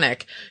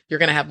organic, you're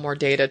going to have more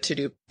data to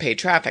do paid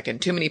traffic.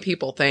 And too many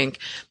people think,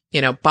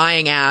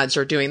 buying ads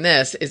or doing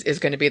this is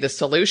going to be the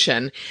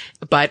solution,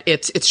 but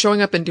it's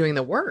showing up and doing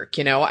the work.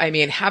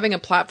 Having a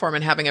platform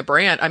and having a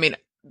brand.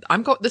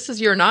 This is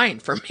year 9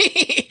 for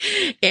me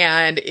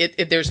and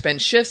there's been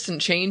shifts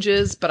and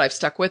changes, but I've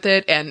stuck with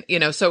it. And,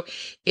 so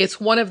it's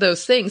one of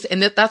those things.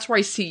 And that's where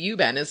I see you,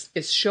 Ben, is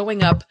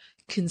showing up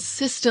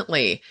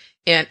consistently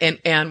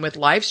and with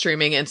live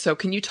streaming. And so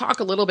can you talk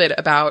a little bit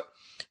about,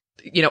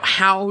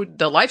 how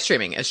the live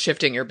streaming is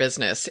shifting your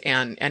business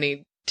and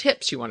any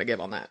tips you want to give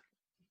on that?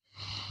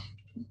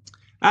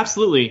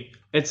 Absolutely.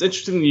 It's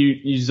interesting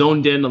you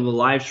zoned in on the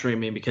live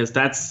streaming, because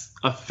that's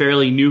a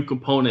fairly new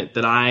component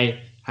that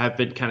I have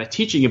been kind of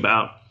teaching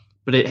about,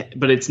 but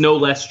it's no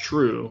less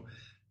true.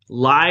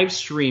 Live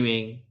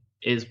streaming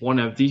is one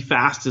of the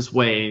fastest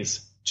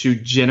ways to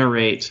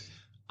generate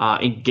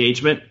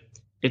engagement.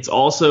 It's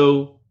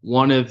also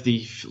one of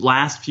the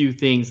last few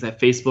things that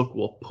Facebook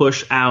will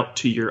push out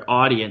to your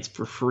audience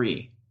for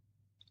free.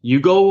 You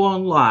go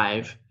on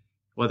live,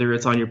 whether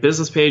it's on your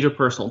business page or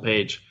personal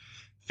page,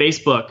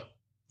 Facebook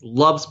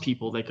loves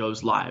people that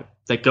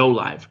go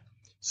live.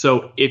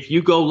 So if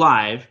you go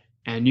live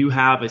and you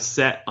have a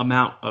set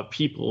amount of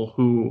people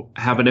who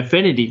have an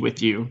affinity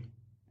with you,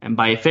 and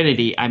by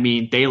affinity, I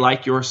mean they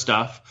like your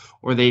stuff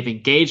or they've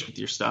engaged with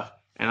your stuff.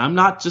 And I'm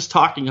not just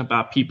talking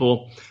about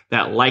people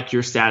that like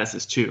your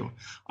statuses too.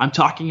 I'm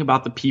talking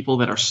about the people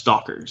that are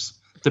stalkers,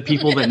 the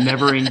people that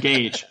never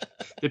engage,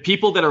 the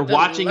people that are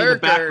watching lurkers in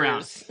the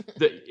background.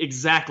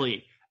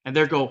 Exactly. And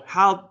they go,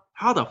 how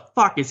the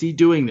fuck is he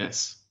doing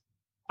this?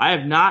 I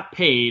have not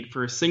paid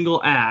for a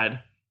single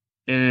ad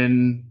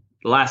in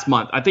the last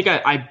month. I think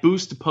I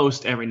boost a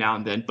post every now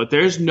and then, but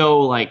there's no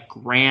like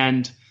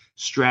grand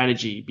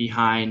strategy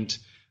behind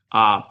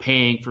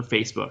paying for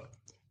Facebook.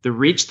 The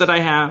reach that I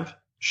have,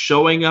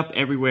 showing up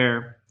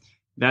everywhere,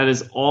 that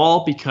is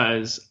all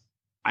because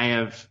I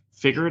have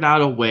figured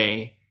out a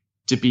way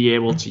to be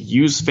able to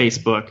use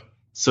Facebook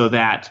so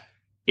that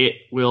it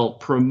will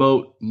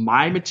promote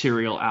my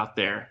material out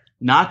there,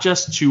 not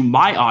just to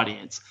my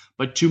audience,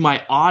 but to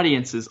my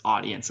audience's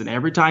audience. And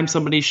every time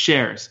somebody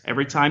shares,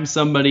 every time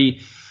somebody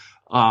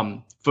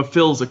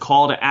fulfills a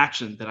call to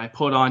action that I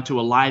put onto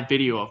a live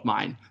video of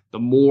mine, the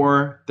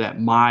more that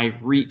my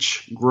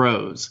reach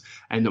grows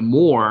and the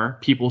more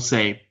people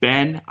say,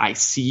 Ben, I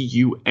see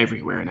you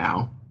everywhere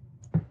now.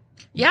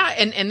 Yeah.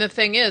 And the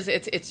thing is,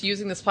 it's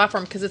using this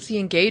platform because it's the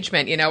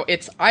engagement. You know,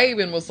 I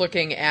even was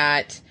looking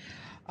at,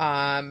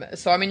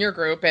 so I'm in your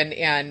group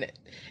and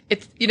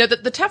it's, you know,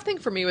 the tough thing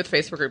for me with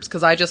Facebook groups,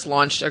 because I just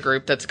launched a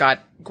group that's got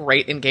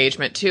great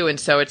engagement too. And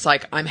so it's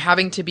like, I'm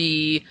having to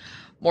be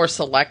more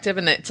selective,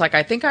 and it's like,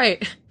 I think I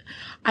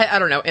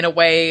don't know, in a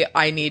way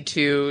I need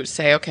to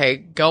say, okay,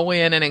 go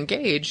in and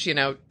engage, you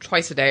know,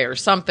 twice a day or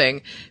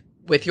something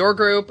with your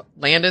group.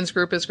 Landon's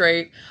group is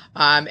great.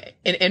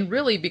 And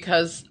really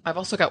because I've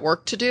also got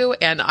work to do.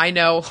 And I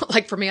know,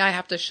 like for me, I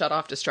have to shut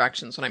off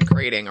distractions when I'm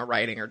creating or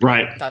writing or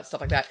doing that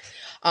stuff like that.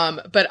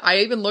 But I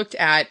even looked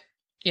at,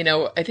 you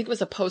know, I think it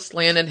was a post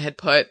Landon had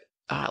put,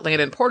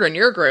 Landon Porter in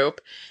your group.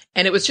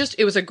 And it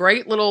was a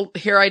great little,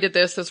 here I did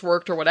this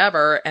worked or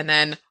whatever. And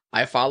then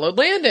I followed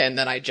Landon,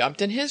 then I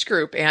jumped in his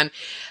group. And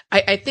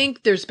I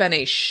think there's been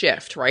a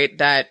shift, right?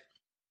 That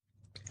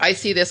I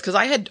see this because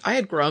I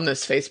had grown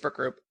this Facebook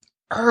group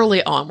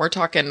early on. We're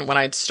talking when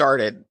I'd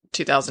started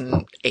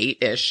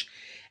 2008-ish.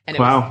 And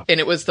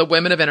it was the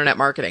Women of Internet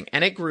Marketing,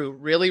 and it grew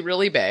really,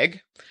 really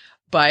big.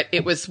 But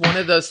it was one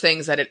of those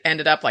things that it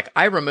ended up like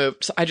I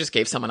just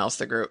gave someone else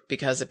the group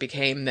because it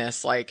became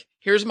this like,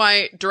 here's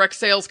my direct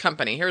sales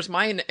company. Here's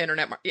my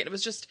internet market. It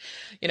was just,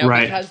 you know,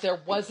 because there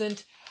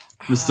wasn't.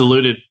 It was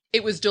diluted.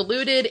 It was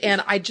diluted.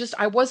 And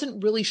I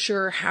wasn't really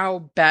sure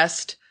how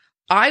best.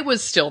 I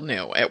was still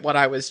new at what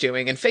I was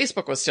doing, and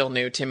Facebook was still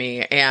new to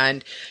me.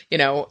 And, you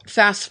know,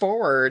 fast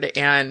forward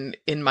and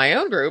in my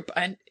own group,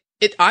 and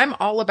I'm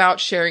all about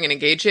sharing and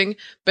engaging,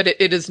 but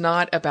it is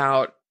not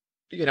about,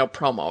 you know,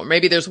 promo.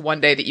 Maybe there's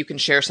one day that you can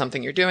share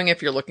something you're doing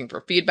if you're looking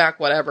for feedback,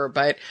 whatever.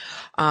 But,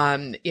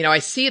 you know, I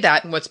see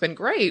that. And what's been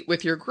great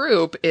with your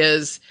group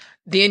is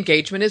the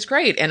engagement is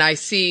great. And I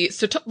see,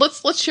 so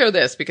let's share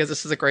this because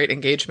this is a great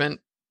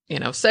engagement, you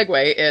know,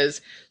 segue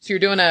is, so you're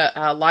doing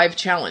a live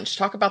challenge.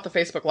 Talk about the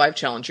Facebook live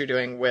challenge you're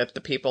doing with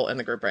the people in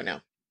the group right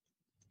now.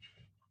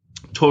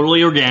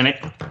 Totally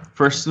organic,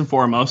 first and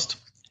foremost,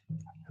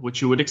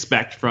 which you would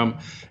expect from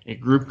a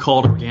group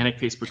called Organic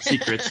Facebook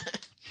Secrets.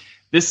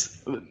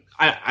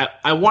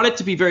 I want it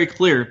to be very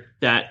clear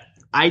that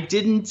I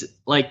didn't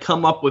like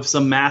come up with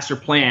some master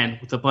plan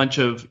with a bunch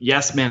of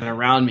yes men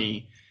around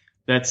me.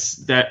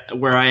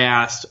 Where I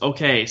asked,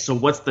 okay, so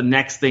what's the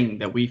next thing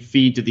that we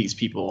feed to these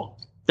people?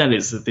 That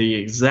is the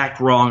exact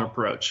wrong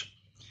approach.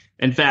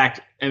 In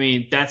fact, I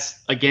mean, that's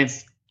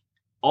against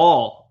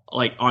all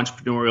like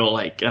entrepreneurial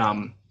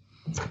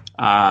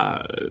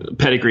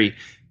pedigree.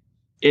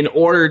 In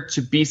order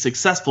to be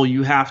successful,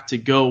 you have to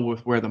go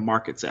with where the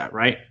market's at,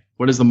 right?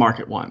 What does the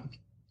market want?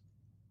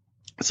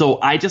 So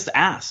I just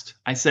asked.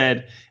 I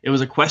said, it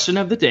was a question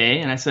of the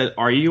day, and I said,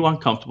 are you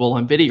uncomfortable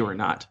on video or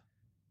not?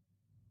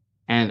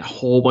 And a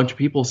whole bunch of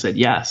people said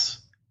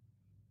yes.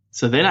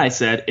 So then I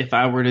said, if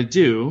I were to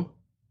do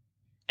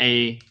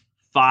a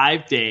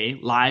 5-day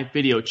live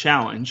video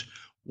challenge,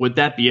 would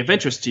that be of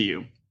interest to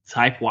you?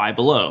 Type Y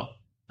below.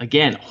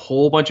 Again, a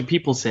whole bunch of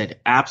people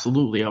said,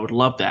 absolutely, I would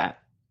love that.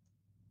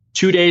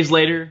 2 days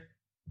later,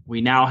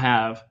 we now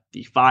have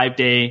the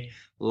 5-day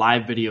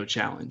live video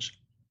challenge.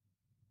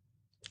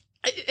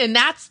 And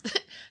that's,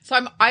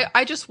 so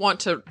I just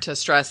want to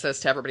stress this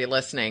to everybody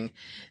listening.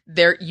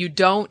 You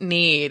don't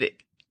need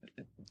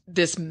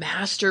this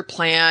master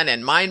plan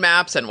and mind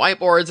maps and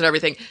whiteboards and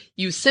everything.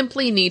 You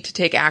simply need to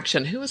take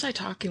action. Who was I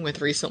talking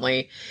with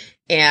recently?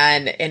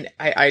 And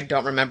I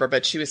don't remember,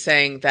 but she was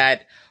saying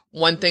that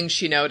one thing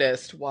she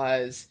noticed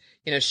was,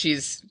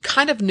 she's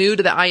kind of new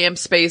to the IM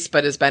space,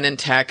 but has been in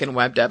tech and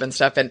web dev and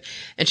stuff. And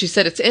she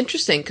said, it's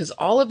interesting because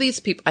all of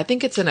these people, I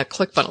think it's in a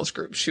ClickFunnels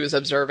group, she was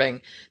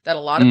observing that a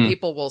lot of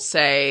people will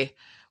say,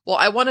 well,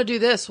 I want to do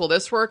this. Will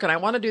this work? And I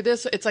want to do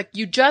this. It's like,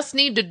 you just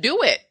need to do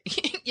it.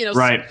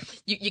 Right. So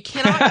you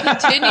cannot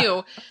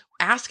continue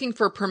asking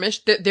for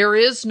permission. There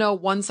is no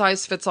one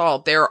size fits all.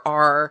 There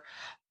are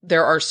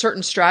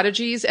certain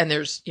strategies, and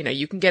there's,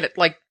 you can get it.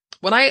 Like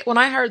when I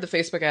hired the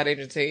Facebook ad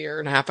agency a year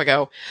and a half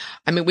ago,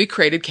 I mean, we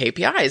created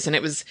KPIs, and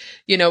it was,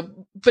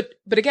 but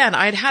again,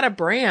 I'd had a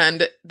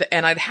brand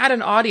and I'd had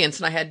an audience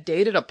and I had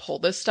data to pull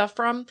this stuff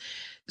from.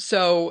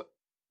 So,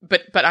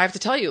 but I have to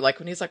tell you, like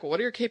when he's like, well, what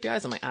are your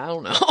KPIs? I'm like, I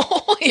don't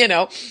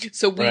know,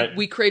 so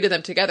we created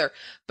them together.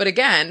 But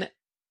again,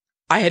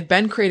 I had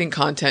been creating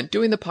content,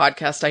 doing the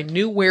podcast. I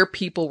knew where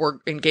people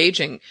were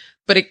engaging,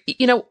 but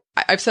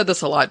I've said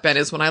this a lot, Ben,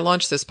 is when I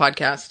launched this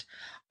podcast,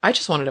 I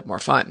just wanted it more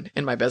fun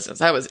in my business.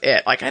 That was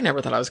it. Like I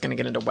never thought I was going to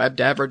get into web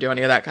dev or do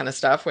any of that kind of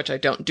stuff, which I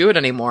don't do it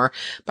anymore.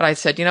 But I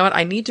said, you know what?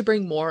 I need to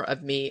bring more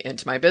of me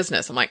into my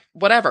business. I'm like,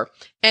 whatever.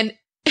 And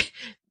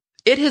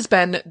it has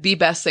been the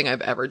best thing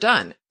I've ever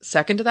done.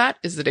 Second to that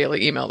is the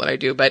daily email that I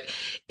do. But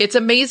it's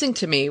amazing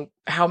to me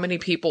how many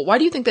people, why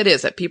do you think that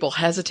is, that people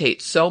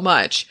hesitate so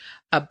much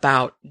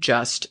about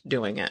just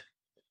doing it?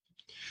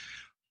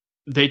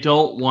 They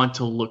don't want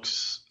to look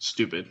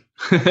stupid.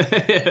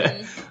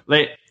 They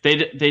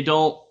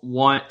don't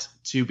want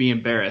to be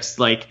embarrassed.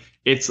 Like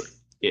it's,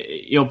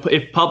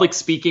 if public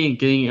speaking and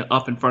getting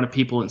up in front of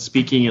people and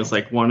speaking is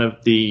like one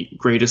of the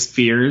greatest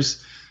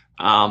fears,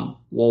 well,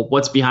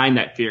 what's behind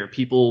that fear?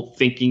 People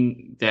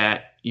thinking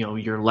that,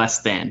 you're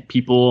less than,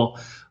 people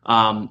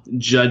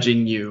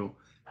judging you,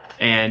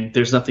 and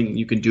there's nothing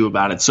you can do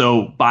about it.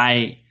 So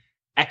by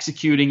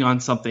executing on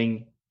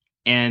something,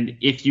 and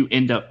if you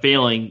end up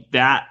failing,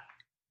 that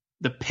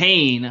the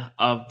pain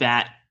of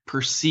that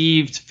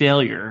perceived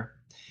failure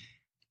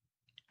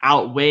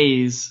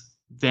outweighs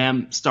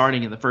them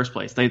starting in the first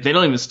place. They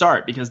don't even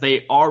start because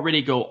they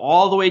already go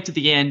all the way to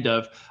the end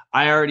of,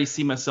 I already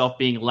see myself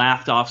being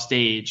laughed off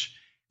stage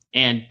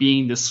and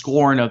being the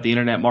scorn of the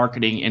internet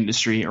marketing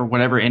industry or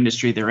whatever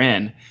industry they're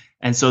in.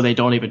 And so they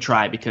don't even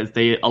try because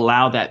they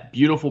allow that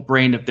beautiful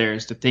brain of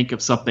theirs to think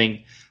of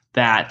something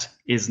that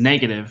is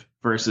negative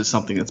versus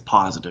something that's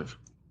positive.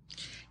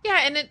 Yeah,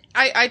 and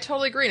I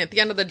totally agree. And at the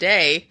end of the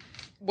day,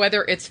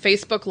 whether it's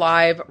Facebook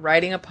Live,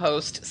 writing a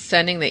post,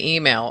 sending the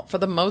email, for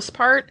the most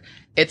part,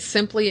 it's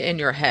simply in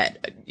your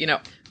head.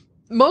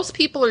 Most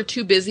people are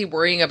too busy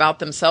worrying about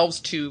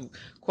themselves to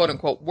quote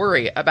unquote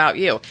worry about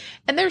you.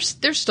 And there's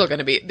still going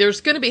to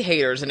be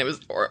haters and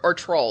or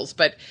trolls,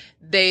 but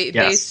they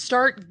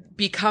start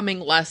becoming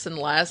less and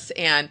less.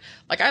 And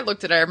like I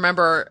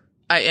remember,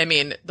 I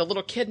mean, the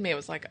little kid in me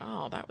was like,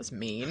 oh, that was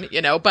mean,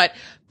 but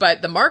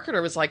the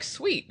marketer was like,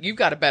 sweet, you've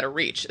got a better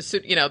reach. So,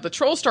 the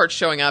trolls start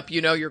showing up,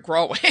 you're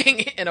growing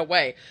in a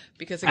way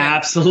because again,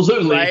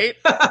 absolutely. Right.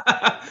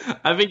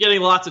 I've been getting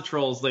lots of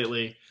trolls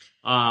lately.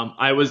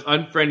 I was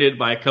unfriended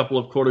by a couple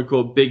of quote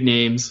unquote big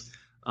names.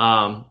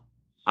 I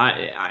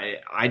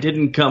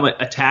didn't come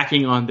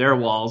attacking on their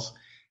walls.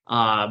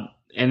 And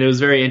it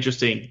was very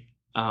interesting.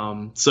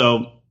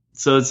 So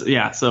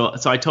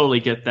I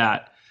totally get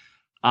that.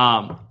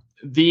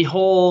 The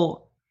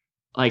whole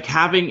like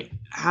having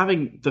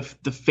the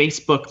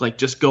Facebook, like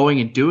just going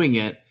and doing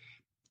it,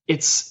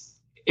 it's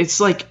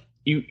like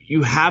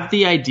you have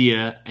the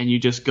idea and you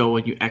just go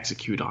and you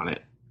execute on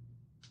it.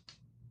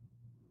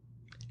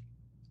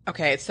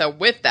 Okay, so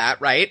with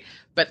that, right?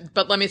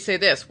 But let me say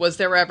this, was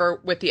there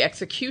ever with the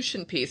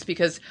execution piece,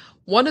 because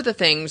one of the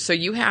things, so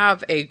you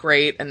have a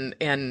great,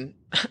 and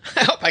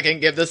I hope I can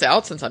give this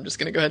out since I'm just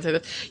going to go ahead and say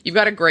this. You've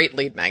got a great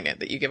lead magnet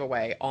that you give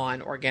away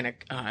on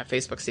Organic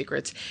Facebook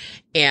Secrets.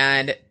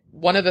 And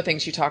one of the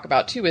things you talk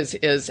about too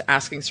is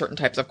asking certain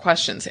types of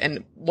questions.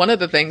 And one of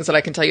the things that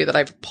I can tell you that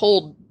I've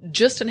pulled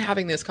just in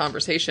having this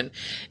conversation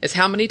is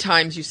how many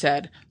times you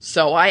said,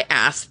 so I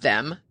asked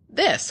them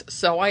this.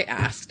 So I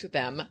asked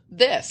them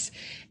this.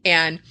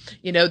 And,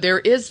 there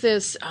is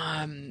this,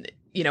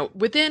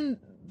 within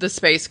the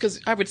space,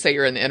 because I would say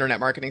you're in the internet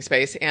marketing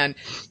space and,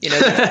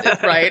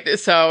 right.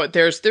 So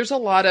there's a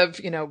lot of,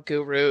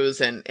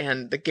 gurus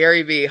and the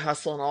Gary V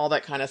hustle and all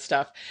that kind of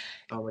stuff.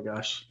 Oh my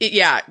gosh.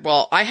 Yeah.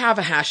 Well, I have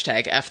a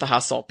hashtag F the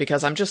hustle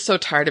because I'm just so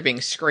tired of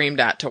being screamed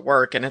at to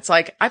work. And it's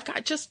like,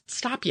 just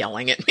stop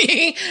yelling at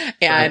me.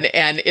 And, right.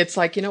 And it's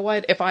like, you know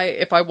what, if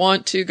I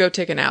want to go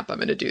take a nap, I'm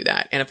going to do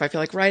that. And if I feel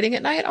like writing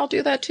at night, I'll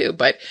do that too.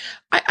 But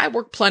I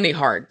work plenty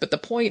hard. But the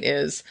point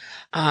is,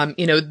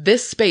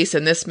 this space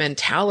and this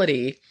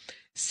mentality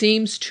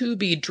seems to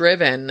be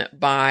driven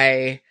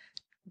by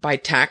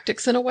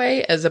tactics in a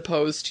way, as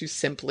opposed to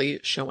simply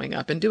showing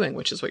up and doing,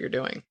 which is what you're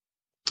doing.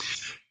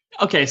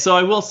 Okay, so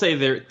I will say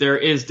there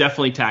is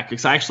definitely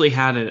tactics. I actually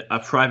had a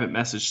private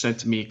message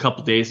sent to me a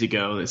couple days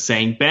ago that's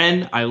saying,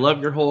 Ben, I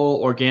love your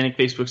whole organic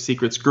Facebook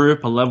secrets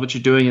group. I love what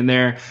you're doing in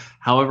there.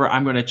 However,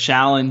 I'm going to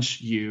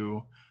challenge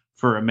you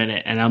for a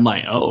minute. And I'm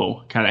like,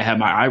 oh, kind of had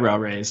my eyebrow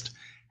raised.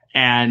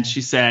 And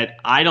she said,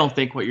 I don't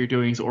think what you're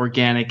doing is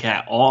organic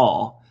at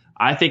all.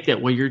 I think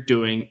that what you're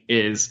doing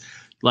is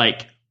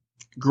like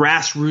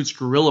grassroots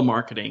guerrilla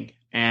marketing.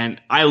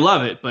 And I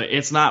love it, but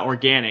it's not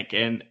organic.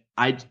 And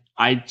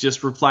I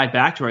just replied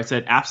back to her. I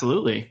said,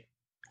 absolutely.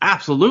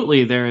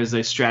 Absolutely, there is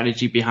a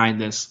strategy behind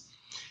this.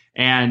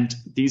 And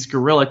these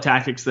guerrilla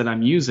tactics that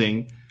I'm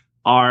using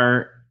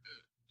are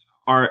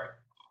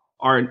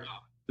are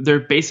they're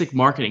basic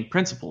marketing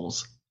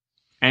principles.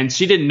 And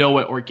she didn't know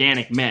what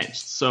organic meant.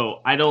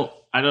 So I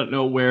don't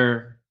know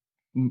where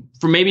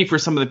for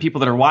some of the people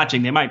that are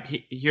watching, they might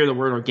hear the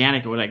word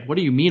organic and we're like, what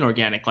do you mean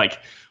organic? Like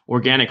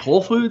organic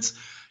Whole Foods?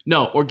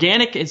 No,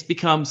 organic has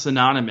become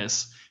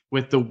synonymous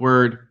with the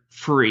word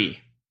free,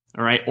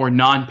 all right, or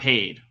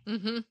non-paid.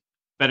 Mm-hmm.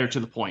 Better to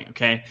the point,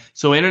 okay?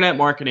 So internet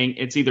marketing,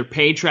 it's either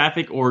paid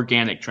traffic or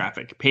organic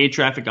traffic. Paid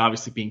traffic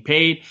obviously being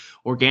paid.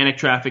 Organic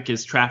traffic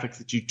is traffic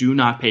that you do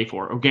not pay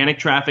for. Organic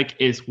traffic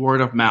is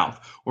word of mouth.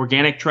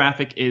 Organic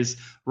traffic is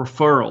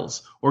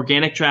referrals.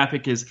 Organic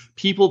traffic is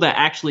people that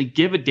actually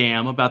give a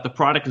damn about the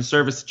product and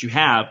service that you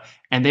have,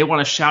 and they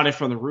want to shout it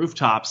from the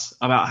rooftops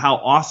about how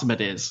awesome it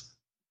is.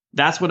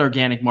 That's what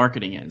organic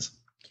marketing is.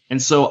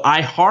 And so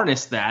I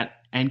harnessed that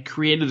and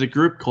created a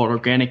group called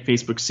Organic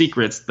Facebook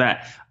Secrets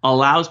that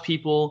allows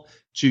people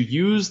to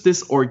use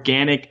this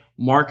organic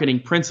marketing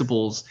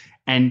principles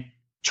and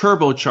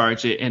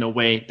turbocharge it in a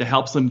way that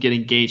helps them get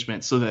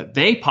engagement so that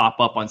they pop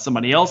up on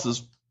somebody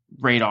else's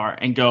radar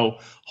and go,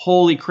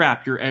 holy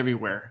crap, you're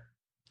everywhere.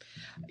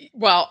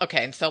 Well,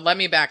 okay. And so let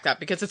me back that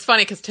because it's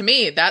funny because to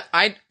me that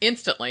I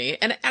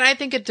instantly, and I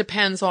think it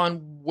depends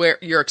on where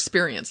your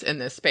experience in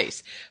this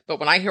space.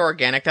 But when I hear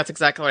organic, that's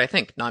exactly what I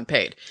think,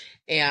 non-paid.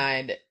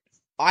 And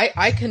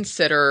I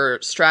consider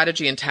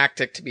strategy and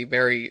tactic to be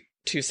very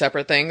two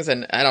separate things.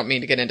 And I don't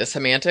mean to get into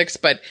semantics,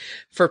 but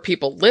for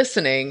people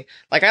listening,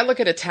 like I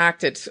look at a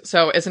tactic.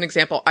 So as an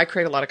example, I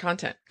create a lot of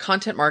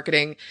content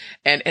marketing.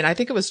 And I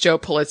think it was Joe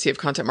Pulizzi of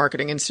Content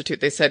Marketing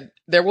Institute. They said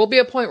there will be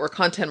a point where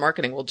content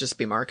marketing will just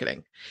be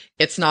marketing.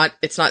 It's not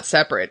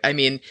separate. I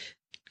mean,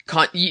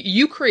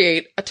 you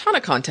create a ton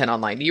of content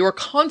online. You are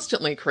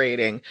constantly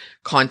creating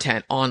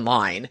content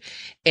online.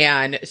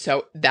 And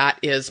so that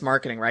is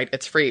marketing, right?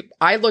 It's free.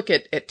 I look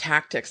at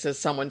tactics as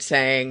someone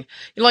saying,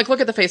 like, look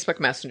at the Facebook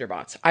Messenger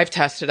bots. I've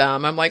tested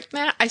them. I'm like,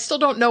 I still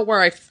don't know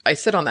where I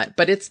sit on that.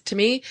 But to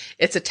me,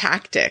 it's a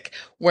tactic.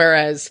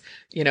 Whereas,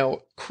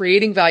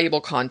 creating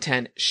valuable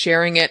content,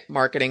 sharing it,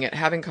 marketing it,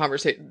 having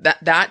conversation,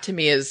 that to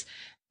me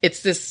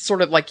it's this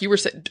sort of, like you were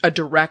saying, a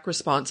direct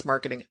response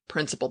marketing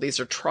principle. These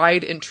are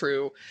tried and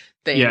true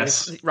things,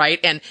 yes. Right?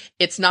 And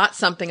it's not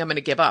something I'm going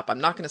to give up. I'm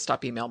not going to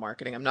stop email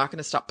marketing. I'm not going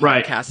to stop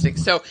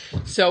podcasting.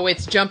 Right. So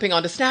it's jumping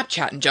onto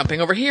Snapchat and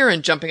jumping over here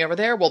and jumping over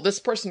there. Well,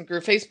 this person grew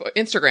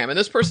Instagram, and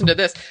this person did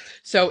this.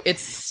 So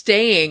it's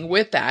staying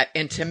with that.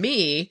 And to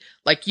me,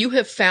 like, you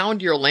have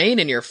found your lane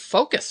and you're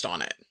focused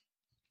on it.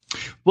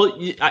 Well,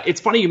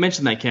 it's funny you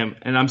mentioned that, Kim,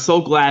 and I'm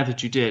so glad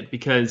that you did,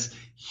 because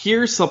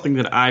here's something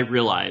that I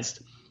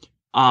realized.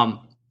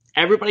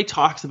 Everybody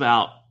talks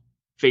about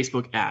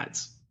Facebook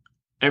ads.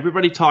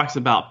 Everybody talks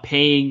about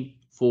paying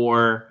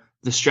for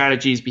the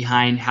strategies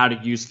behind how to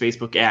use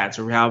Facebook ads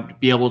or how to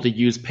be able to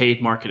use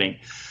paid marketing.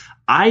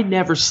 I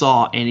never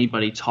saw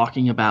anybody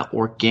talking about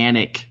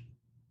organic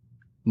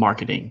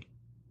marketing.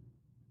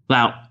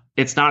 Now,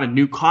 it's not a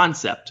new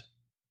concept,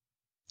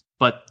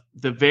 but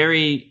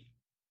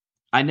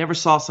I never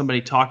saw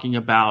somebody talking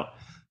about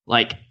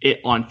like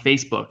it on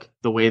Facebook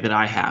the way that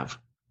I have.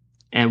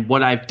 And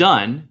what I've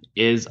done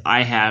is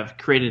I have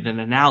created an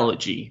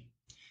analogy.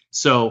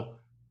 So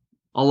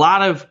a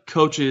lot of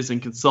coaches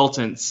and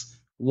consultants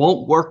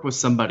won't work with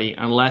somebody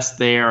unless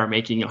they are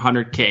making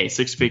 100K,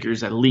 six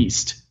figures at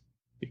least.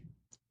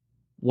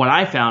 What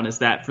I found is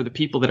that for the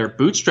people that are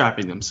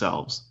bootstrapping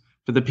themselves,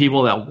 for the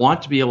people that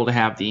want to be able to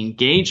have the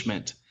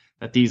engagement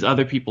that these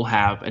other people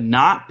have and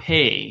not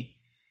pay,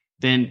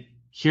 then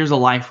here's a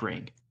life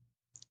ring.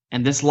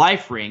 And this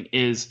life ring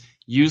is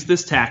use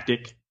this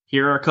tactic.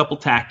 Here are a couple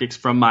tactics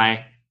from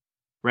my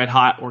Red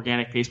Hot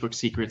Organic Facebook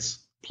Secrets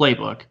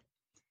playbook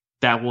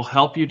that will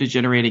help you to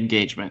generate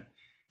engagement.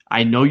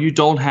 I know you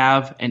don't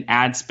have an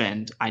ad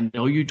spend. I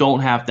know you don't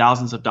have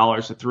thousands of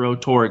dollars to throw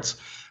towards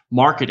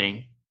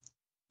marketing.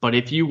 But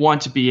if you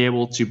want to be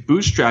able to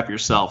bootstrap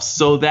yourself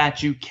so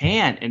that you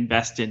can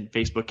invest in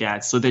Facebook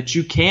ads, so that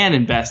you can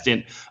invest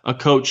in a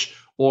coach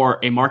or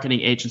a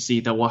marketing agency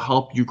that will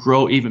help you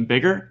grow even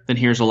bigger, then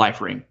here's a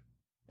life ring.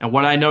 And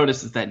what I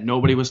noticed is that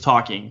nobody was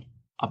talking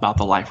about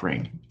the life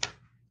ring.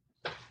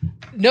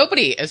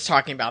 Nobody is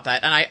talking about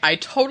that. And I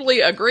totally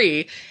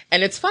agree.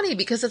 And it's funny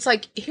because it's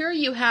like, here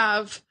you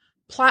have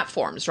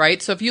platforms,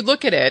 right? So if you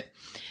look at it,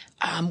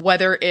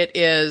 whether it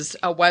is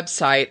a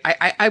website,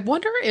 I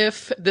wonder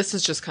if this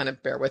is just kind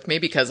of, bear with me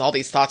because all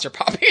these thoughts are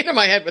popping into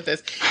my head with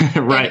this.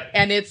 Right.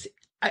 And it's,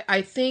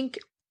 I think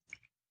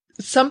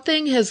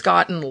something has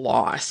gotten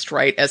lost,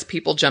 right, as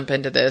people jump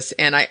into this.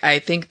 And I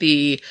think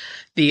the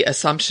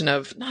assumption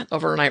of not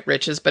overnight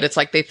riches, but it's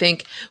like they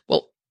think,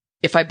 well,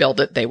 if I build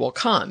it, they will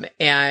come.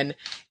 And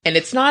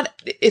it's not,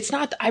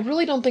 I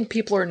really don't think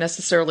people are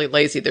necessarily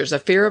lazy. There's a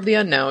fear of the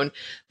unknown,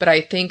 but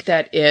I think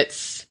that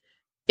it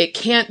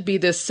can't be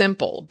this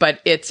simple, but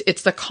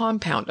it's the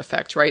compound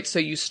effect, right? So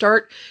you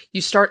start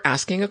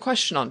asking a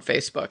question on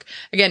Facebook.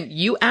 Again,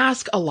 you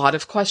ask a lot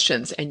of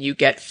questions and you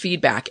get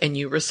feedback and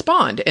you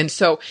respond. And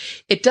so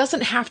it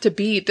doesn't have to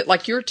be that,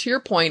 like to your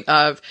point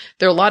of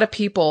there are a lot of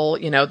people,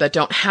 that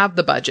don't have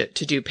the budget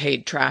to do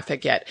paid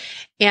traffic yet.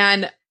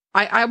 And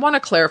I want to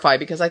clarify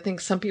because I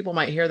think some people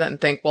might hear that and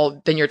think,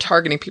 well, then you're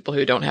targeting people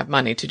who don't have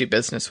money to do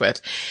business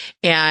with.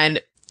 And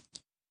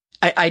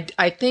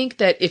I think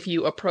that if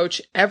you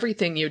approach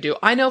everything you do,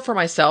 I know for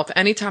myself,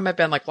 anytime I've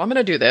been like, well, I'm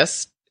going to do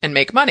this and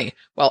make money.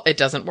 Well, it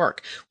doesn't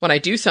work. When I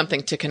do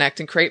something to connect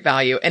and create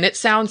value, and it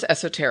sounds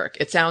esoteric,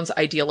 it sounds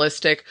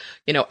idealistic,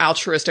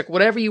 altruistic,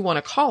 whatever you want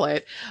to call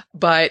it,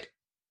 but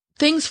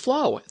things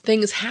flow,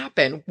 things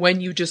happen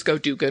when you just go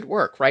do good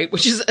work, right?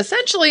 Which is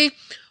essentially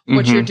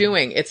what you're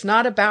doing. It's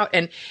not about,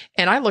 and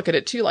I look at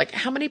it too, like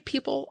how many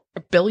people,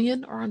 1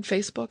 billion are on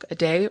Facebook a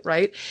day,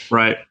 right?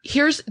 Right.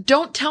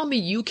 Don't tell me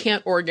you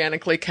can't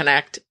organically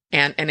connect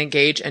and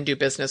engage and do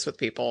business with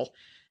people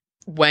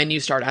when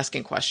you start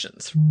asking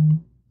questions.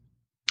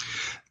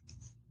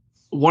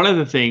 One of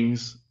the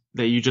things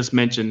that you just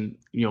mentioned,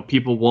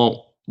 people won't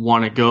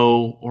want to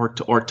go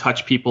or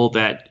touch people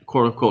that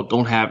quote unquote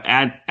don't have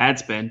ad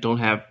spend, don't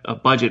have a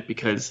budget,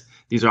 because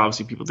these are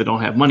obviously people that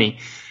don't have money.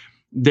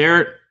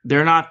 They're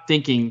not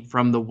thinking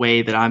from the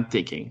way that I'm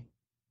thinking.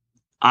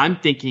 I'm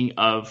thinking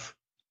of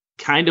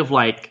kind of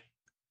like,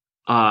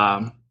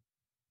 let's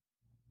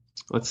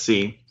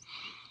see.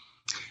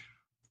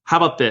 How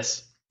about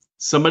this?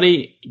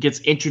 Somebody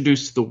gets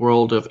introduced to the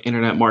world of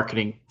internet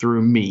marketing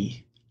through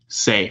me,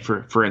 say,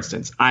 for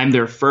instance. I'm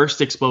their first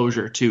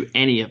exposure to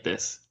any of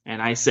this.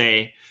 And I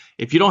say,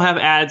 if you don't have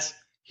ads,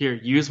 here,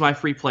 use my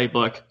free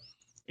playbook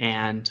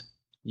and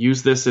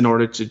use this in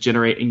order to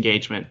generate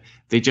engagement.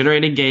 They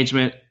generate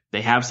engagement.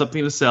 They have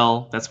something to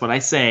sell. That's what I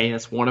say.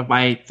 That's one of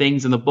my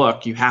things in the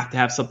book. You have to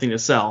have something to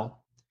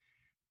sell.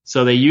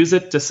 So they use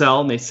it to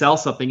sell, and they sell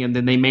something, and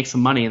then they make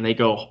some money, and they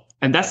go.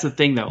 And that's the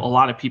thing that a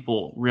lot of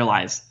people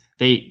realize.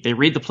 They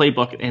read the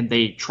playbook and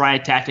they try a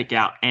tactic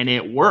out, and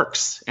it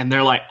works. And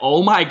they're like,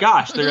 oh my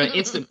gosh, they're an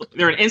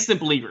instant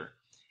believer,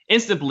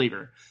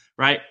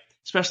 right?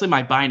 Especially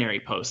my binary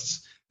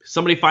posts.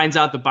 Somebody finds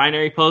out the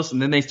binary post,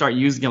 and then they start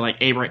using it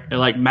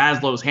like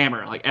Maslow's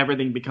hammer. Like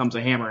everything becomes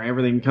a hammer,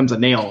 everything becomes a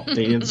nail.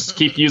 They just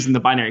keep using the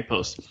binary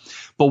post.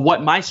 But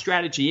what my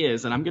strategy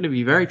is, and I'm going to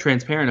be very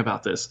transparent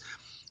about this,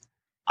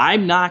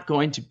 I'm not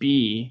going to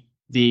be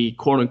the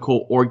quote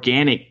unquote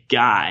organic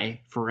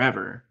guy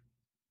forever.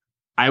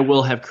 I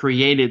will have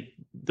created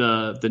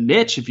the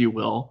niche, if you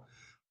will,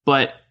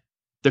 but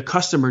the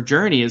customer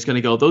journey is going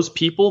to go. Those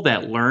people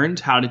that learned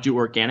how to do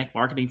organic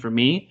marketing from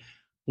me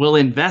will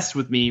invest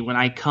with me when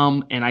I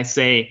come and I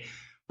say,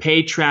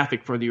 pay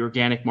traffic for the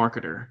organic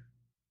marketer.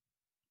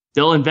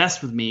 They'll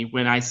invest with me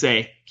when I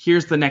say,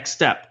 here's the next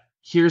step.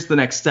 Here's the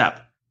next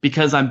step,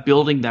 because I'm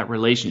building that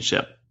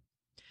relationship.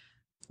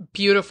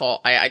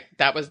 Beautiful.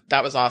 That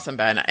was awesome,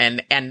 Ben.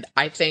 And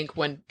I think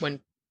when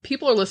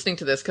people are listening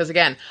to this, because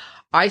again,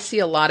 I see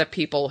a lot of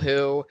people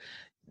who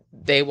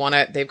they've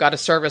got a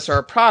service or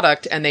a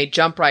product and they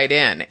jump right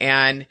in,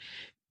 and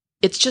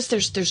it's just,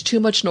 there's too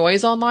much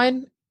noise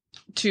online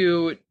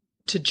to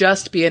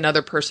just be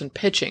another person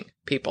pitching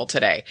people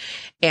today.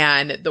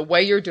 And the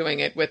way you're doing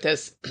it with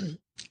this,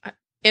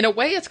 in a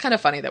way, it's kind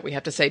of funny that we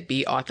have to say,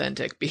 be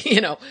authentic,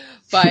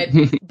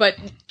 but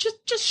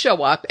just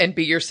show up and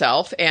be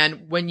yourself.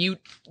 And when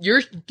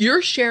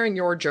you're sharing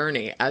your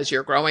journey as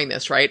you're growing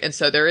this, right? And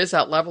so there is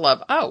that level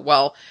of, oh,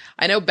 well,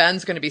 I know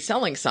Ben's going to be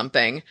selling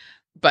something,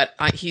 but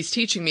he's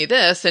teaching me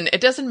this, and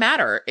it doesn't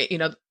matter.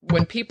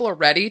 When people are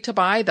ready to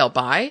buy, they'll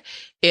buy.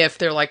 If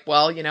they're like,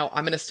 well, I'm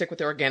going to stick with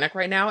the organic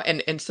right now.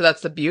 And so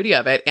that's the beauty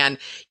of it. And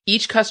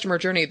each customer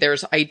journey,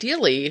 there's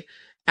ideally,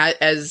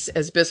 as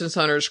business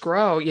owners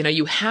grow,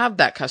 you have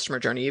that customer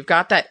journey. You've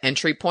got that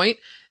entry point,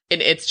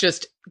 and it's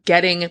just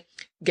getting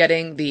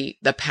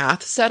the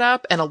path set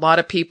up. And a lot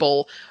of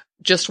people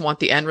just want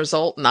the end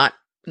result, not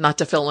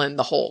to fill in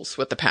the holes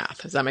with the path.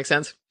 Does that make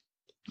sense?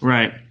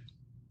 Right.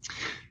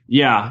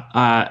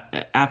 Yeah,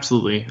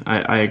 absolutely.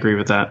 I agree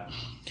with that.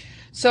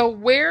 So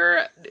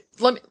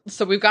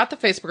we've got the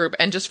Facebook group,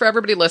 and just for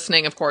everybody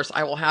listening, of course,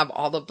 I will have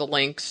all of the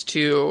links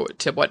to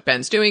what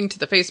Ben's doing, to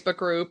the Facebook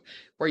group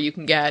where you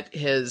can get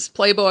his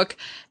playbook.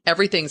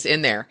 Everything's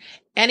in there.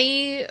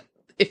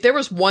 If there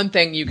was one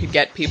thing you could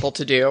get people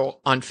to do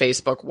on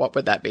Facebook, what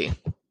would that be?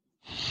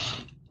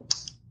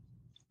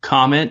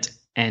 Comment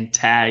and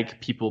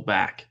tag people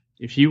back.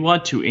 If you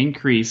want to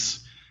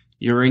increase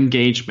your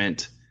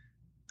engagement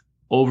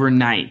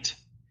overnight,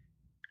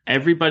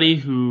 everybody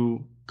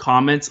who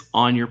comments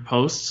on your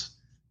posts,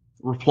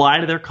 reply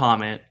to their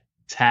comment,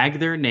 tag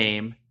their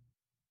name,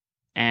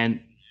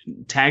 and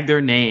tag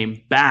their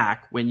name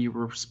back when you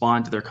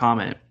respond to their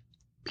comment,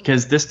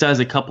 because this does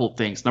a couple of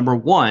things. Number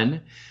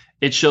one,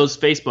 it shows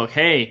Facebook,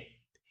 hey,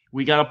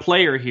 we got a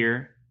player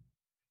here.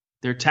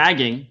 They're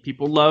tagging.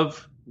 People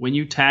love when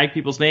you tag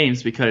people's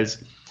names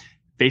because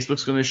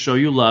Facebook's going to show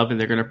you love and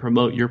they're going to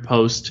promote your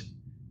post.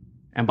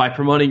 And by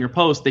promoting your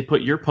post, they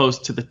put your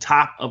post to the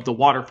top of the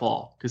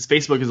waterfall, because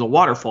Facebook is a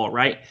waterfall,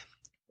 right?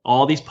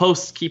 All these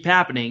posts keep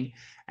happening.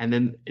 And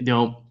then,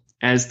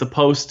 as the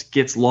post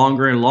gets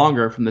longer and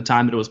longer from the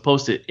time that it was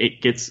posted,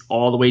 it gets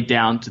all the way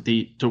down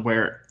to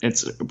where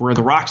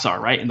the rocks are,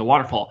 right? In the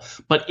waterfall.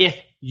 But if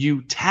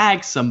you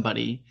tag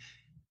somebody,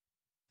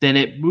 then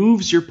it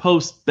moves your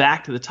post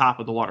back to the top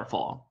of the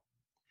waterfall.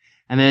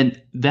 And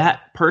then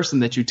that person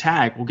that you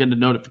tag will get a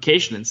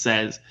notification and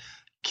says,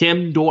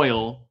 Kim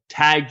Doyle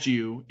tagged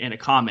you in a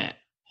comment.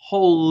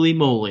 Holy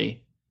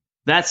moly.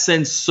 That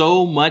sends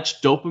so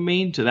much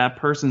dopamine to that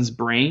person's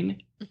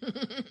brain.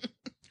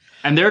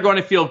 And they're going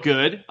to feel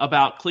good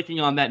about clicking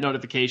on that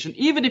notification,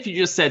 even if you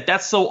just said,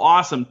 that's so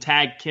awesome,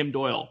 tag Kim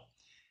Doyle.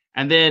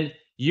 And then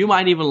you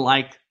might even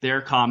like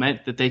their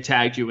comment that they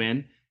tagged you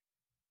in.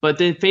 But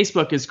then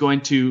Facebook is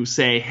going to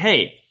say,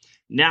 hey,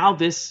 now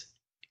this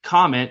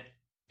comment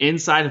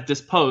inside of this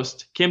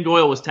post, Kim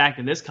Doyle was tagged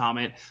in this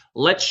comment.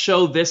 Let's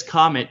show this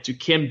comment to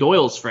Kim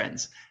Doyle's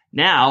friends.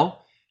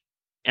 Now,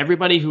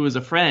 everybody who is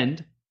a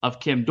friend of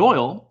Kim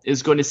Doyle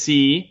is going to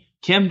see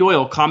Kim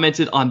Doyle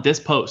commented on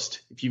this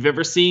post. If you've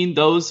ever seen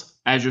those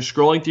as you're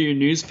scrolling through your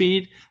news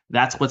feed,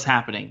 that's what's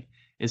happening.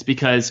 It's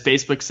because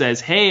Facebook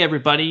says, hey,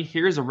 everybody,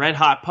 here's a red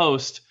hot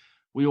post.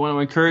 We want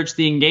to encourage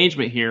the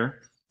engagement here.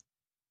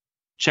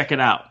 Check it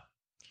out.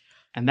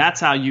 And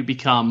that's how you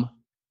become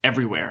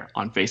everywhere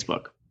on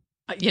Facebook.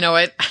 You know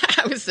what?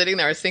 I was sitting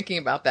there, I was thinking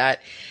about that.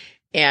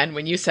 And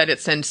when you said it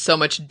sends so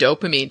much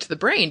dopamine to the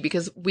brain,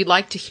 because we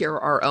like to hear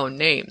our own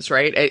names,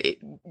 right?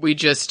 We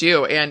just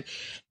do. And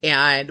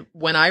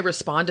when I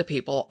respond to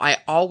people, I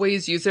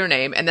always use their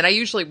name. And then I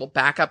usually will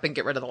back up and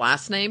get rid of the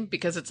last name,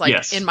 because it's like,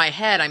 yes, in my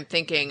head, I'm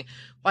thinking,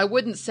 well, I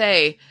wouldn't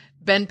say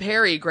Ben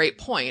Perry, great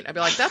point. I'd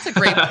be like, that's a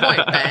great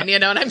point, Ben. You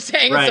know what I'm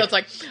saying? Right. So it's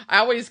like, I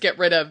always get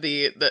rid of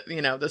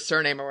the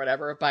surname or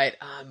whatever. But,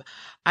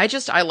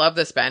 I love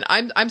this, Ben.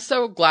 I'm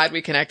so glad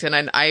we connected,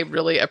 and I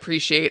really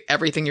appreciate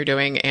everything you're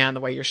doing and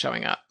the way you're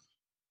showing up.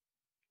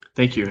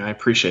 Thank you. I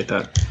appreciate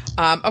that.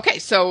 Okay.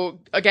 So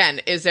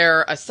again, is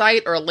there a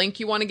site or a link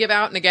you want to give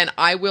out? And again,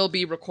 I will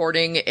be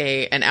recording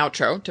an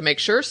outro to make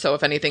sure. So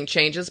if anything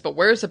changes, but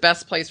where's the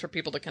best place for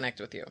people to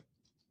connect with you?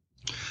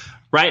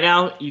 Right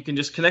now, you can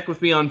just connect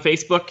with me on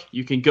Facebook.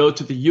 You can go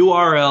to the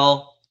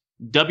URL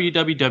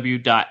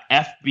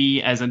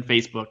www.fb as in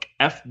Facebook,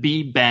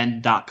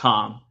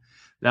 fbben.com.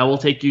 That will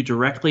take you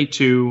directly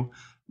to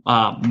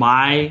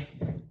my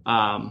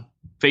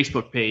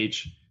Facebook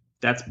page.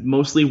 That's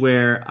mostly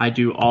where I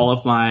do all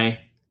of my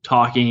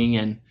talking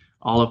and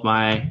all of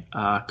my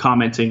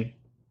commenting.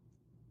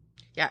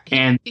 Yeah,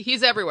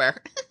 he's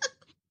everywhere.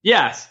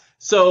 Yes.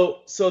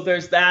 So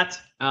there's that,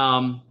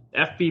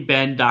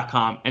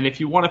 fbben.com. And if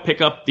you want to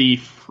pick up the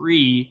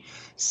free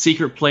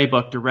secret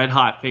playbook to Red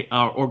Hot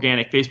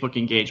Organic Facebook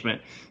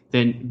Engagement,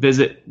 then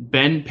visit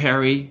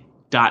benperry.co.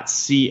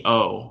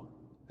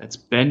 That's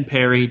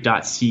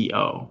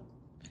benperry.co.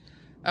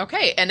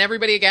 Okay. And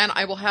everybody, again,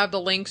 I will have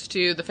the links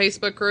to the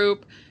Facebook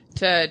group,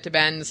 to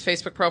Ben's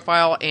Facebook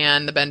profile,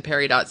 and the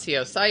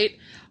benperry.co site.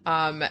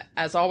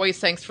 As always,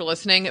 thanks for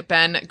listening.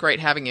 Ben, great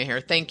having you here.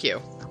 Thank you.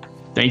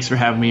 Thanks for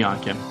having me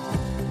on, Kim.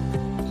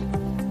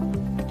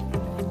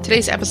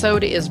 Today's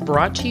episode is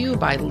brought to you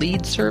by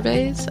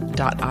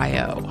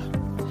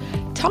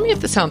leadsurveys.io. Tell me if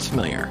this sounds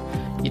familiar.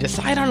 You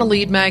decide on a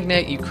lead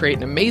magnet, you create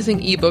an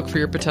amazing ebook for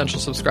your potential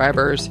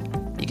subscribers,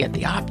 you get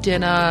the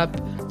opt-in up,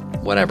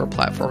 whatever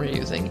platform you're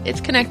using. It's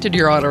connected to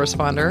your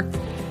autoresponder,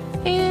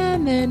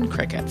 and then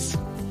crickets.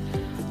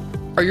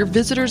 Are your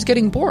visitors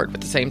getting bored with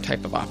the same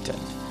type of opt-in?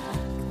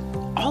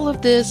 All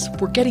of this,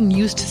 we're getting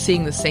used to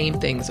seeing the same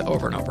things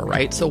over and over,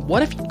 right? So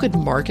what if you could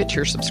market to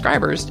your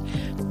subscribers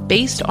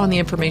based on the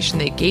information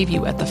they gave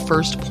you at the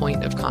first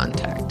point of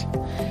contact?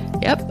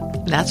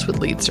 Yep, that's what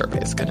Lead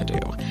Survey is going to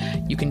do.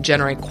 You can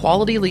generate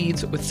quality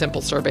leads with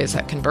simple surveys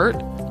that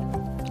convert.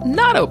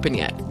 Not open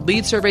yet.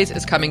 Lead Surveys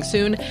is coming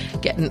soon.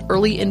 Get an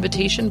early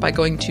invitation by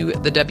going to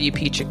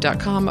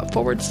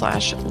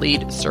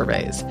thewpchick.com/lead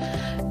surveys.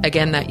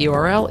 Again, that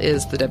URL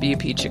is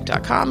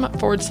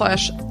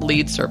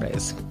thewpchick.com/lead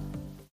surveys.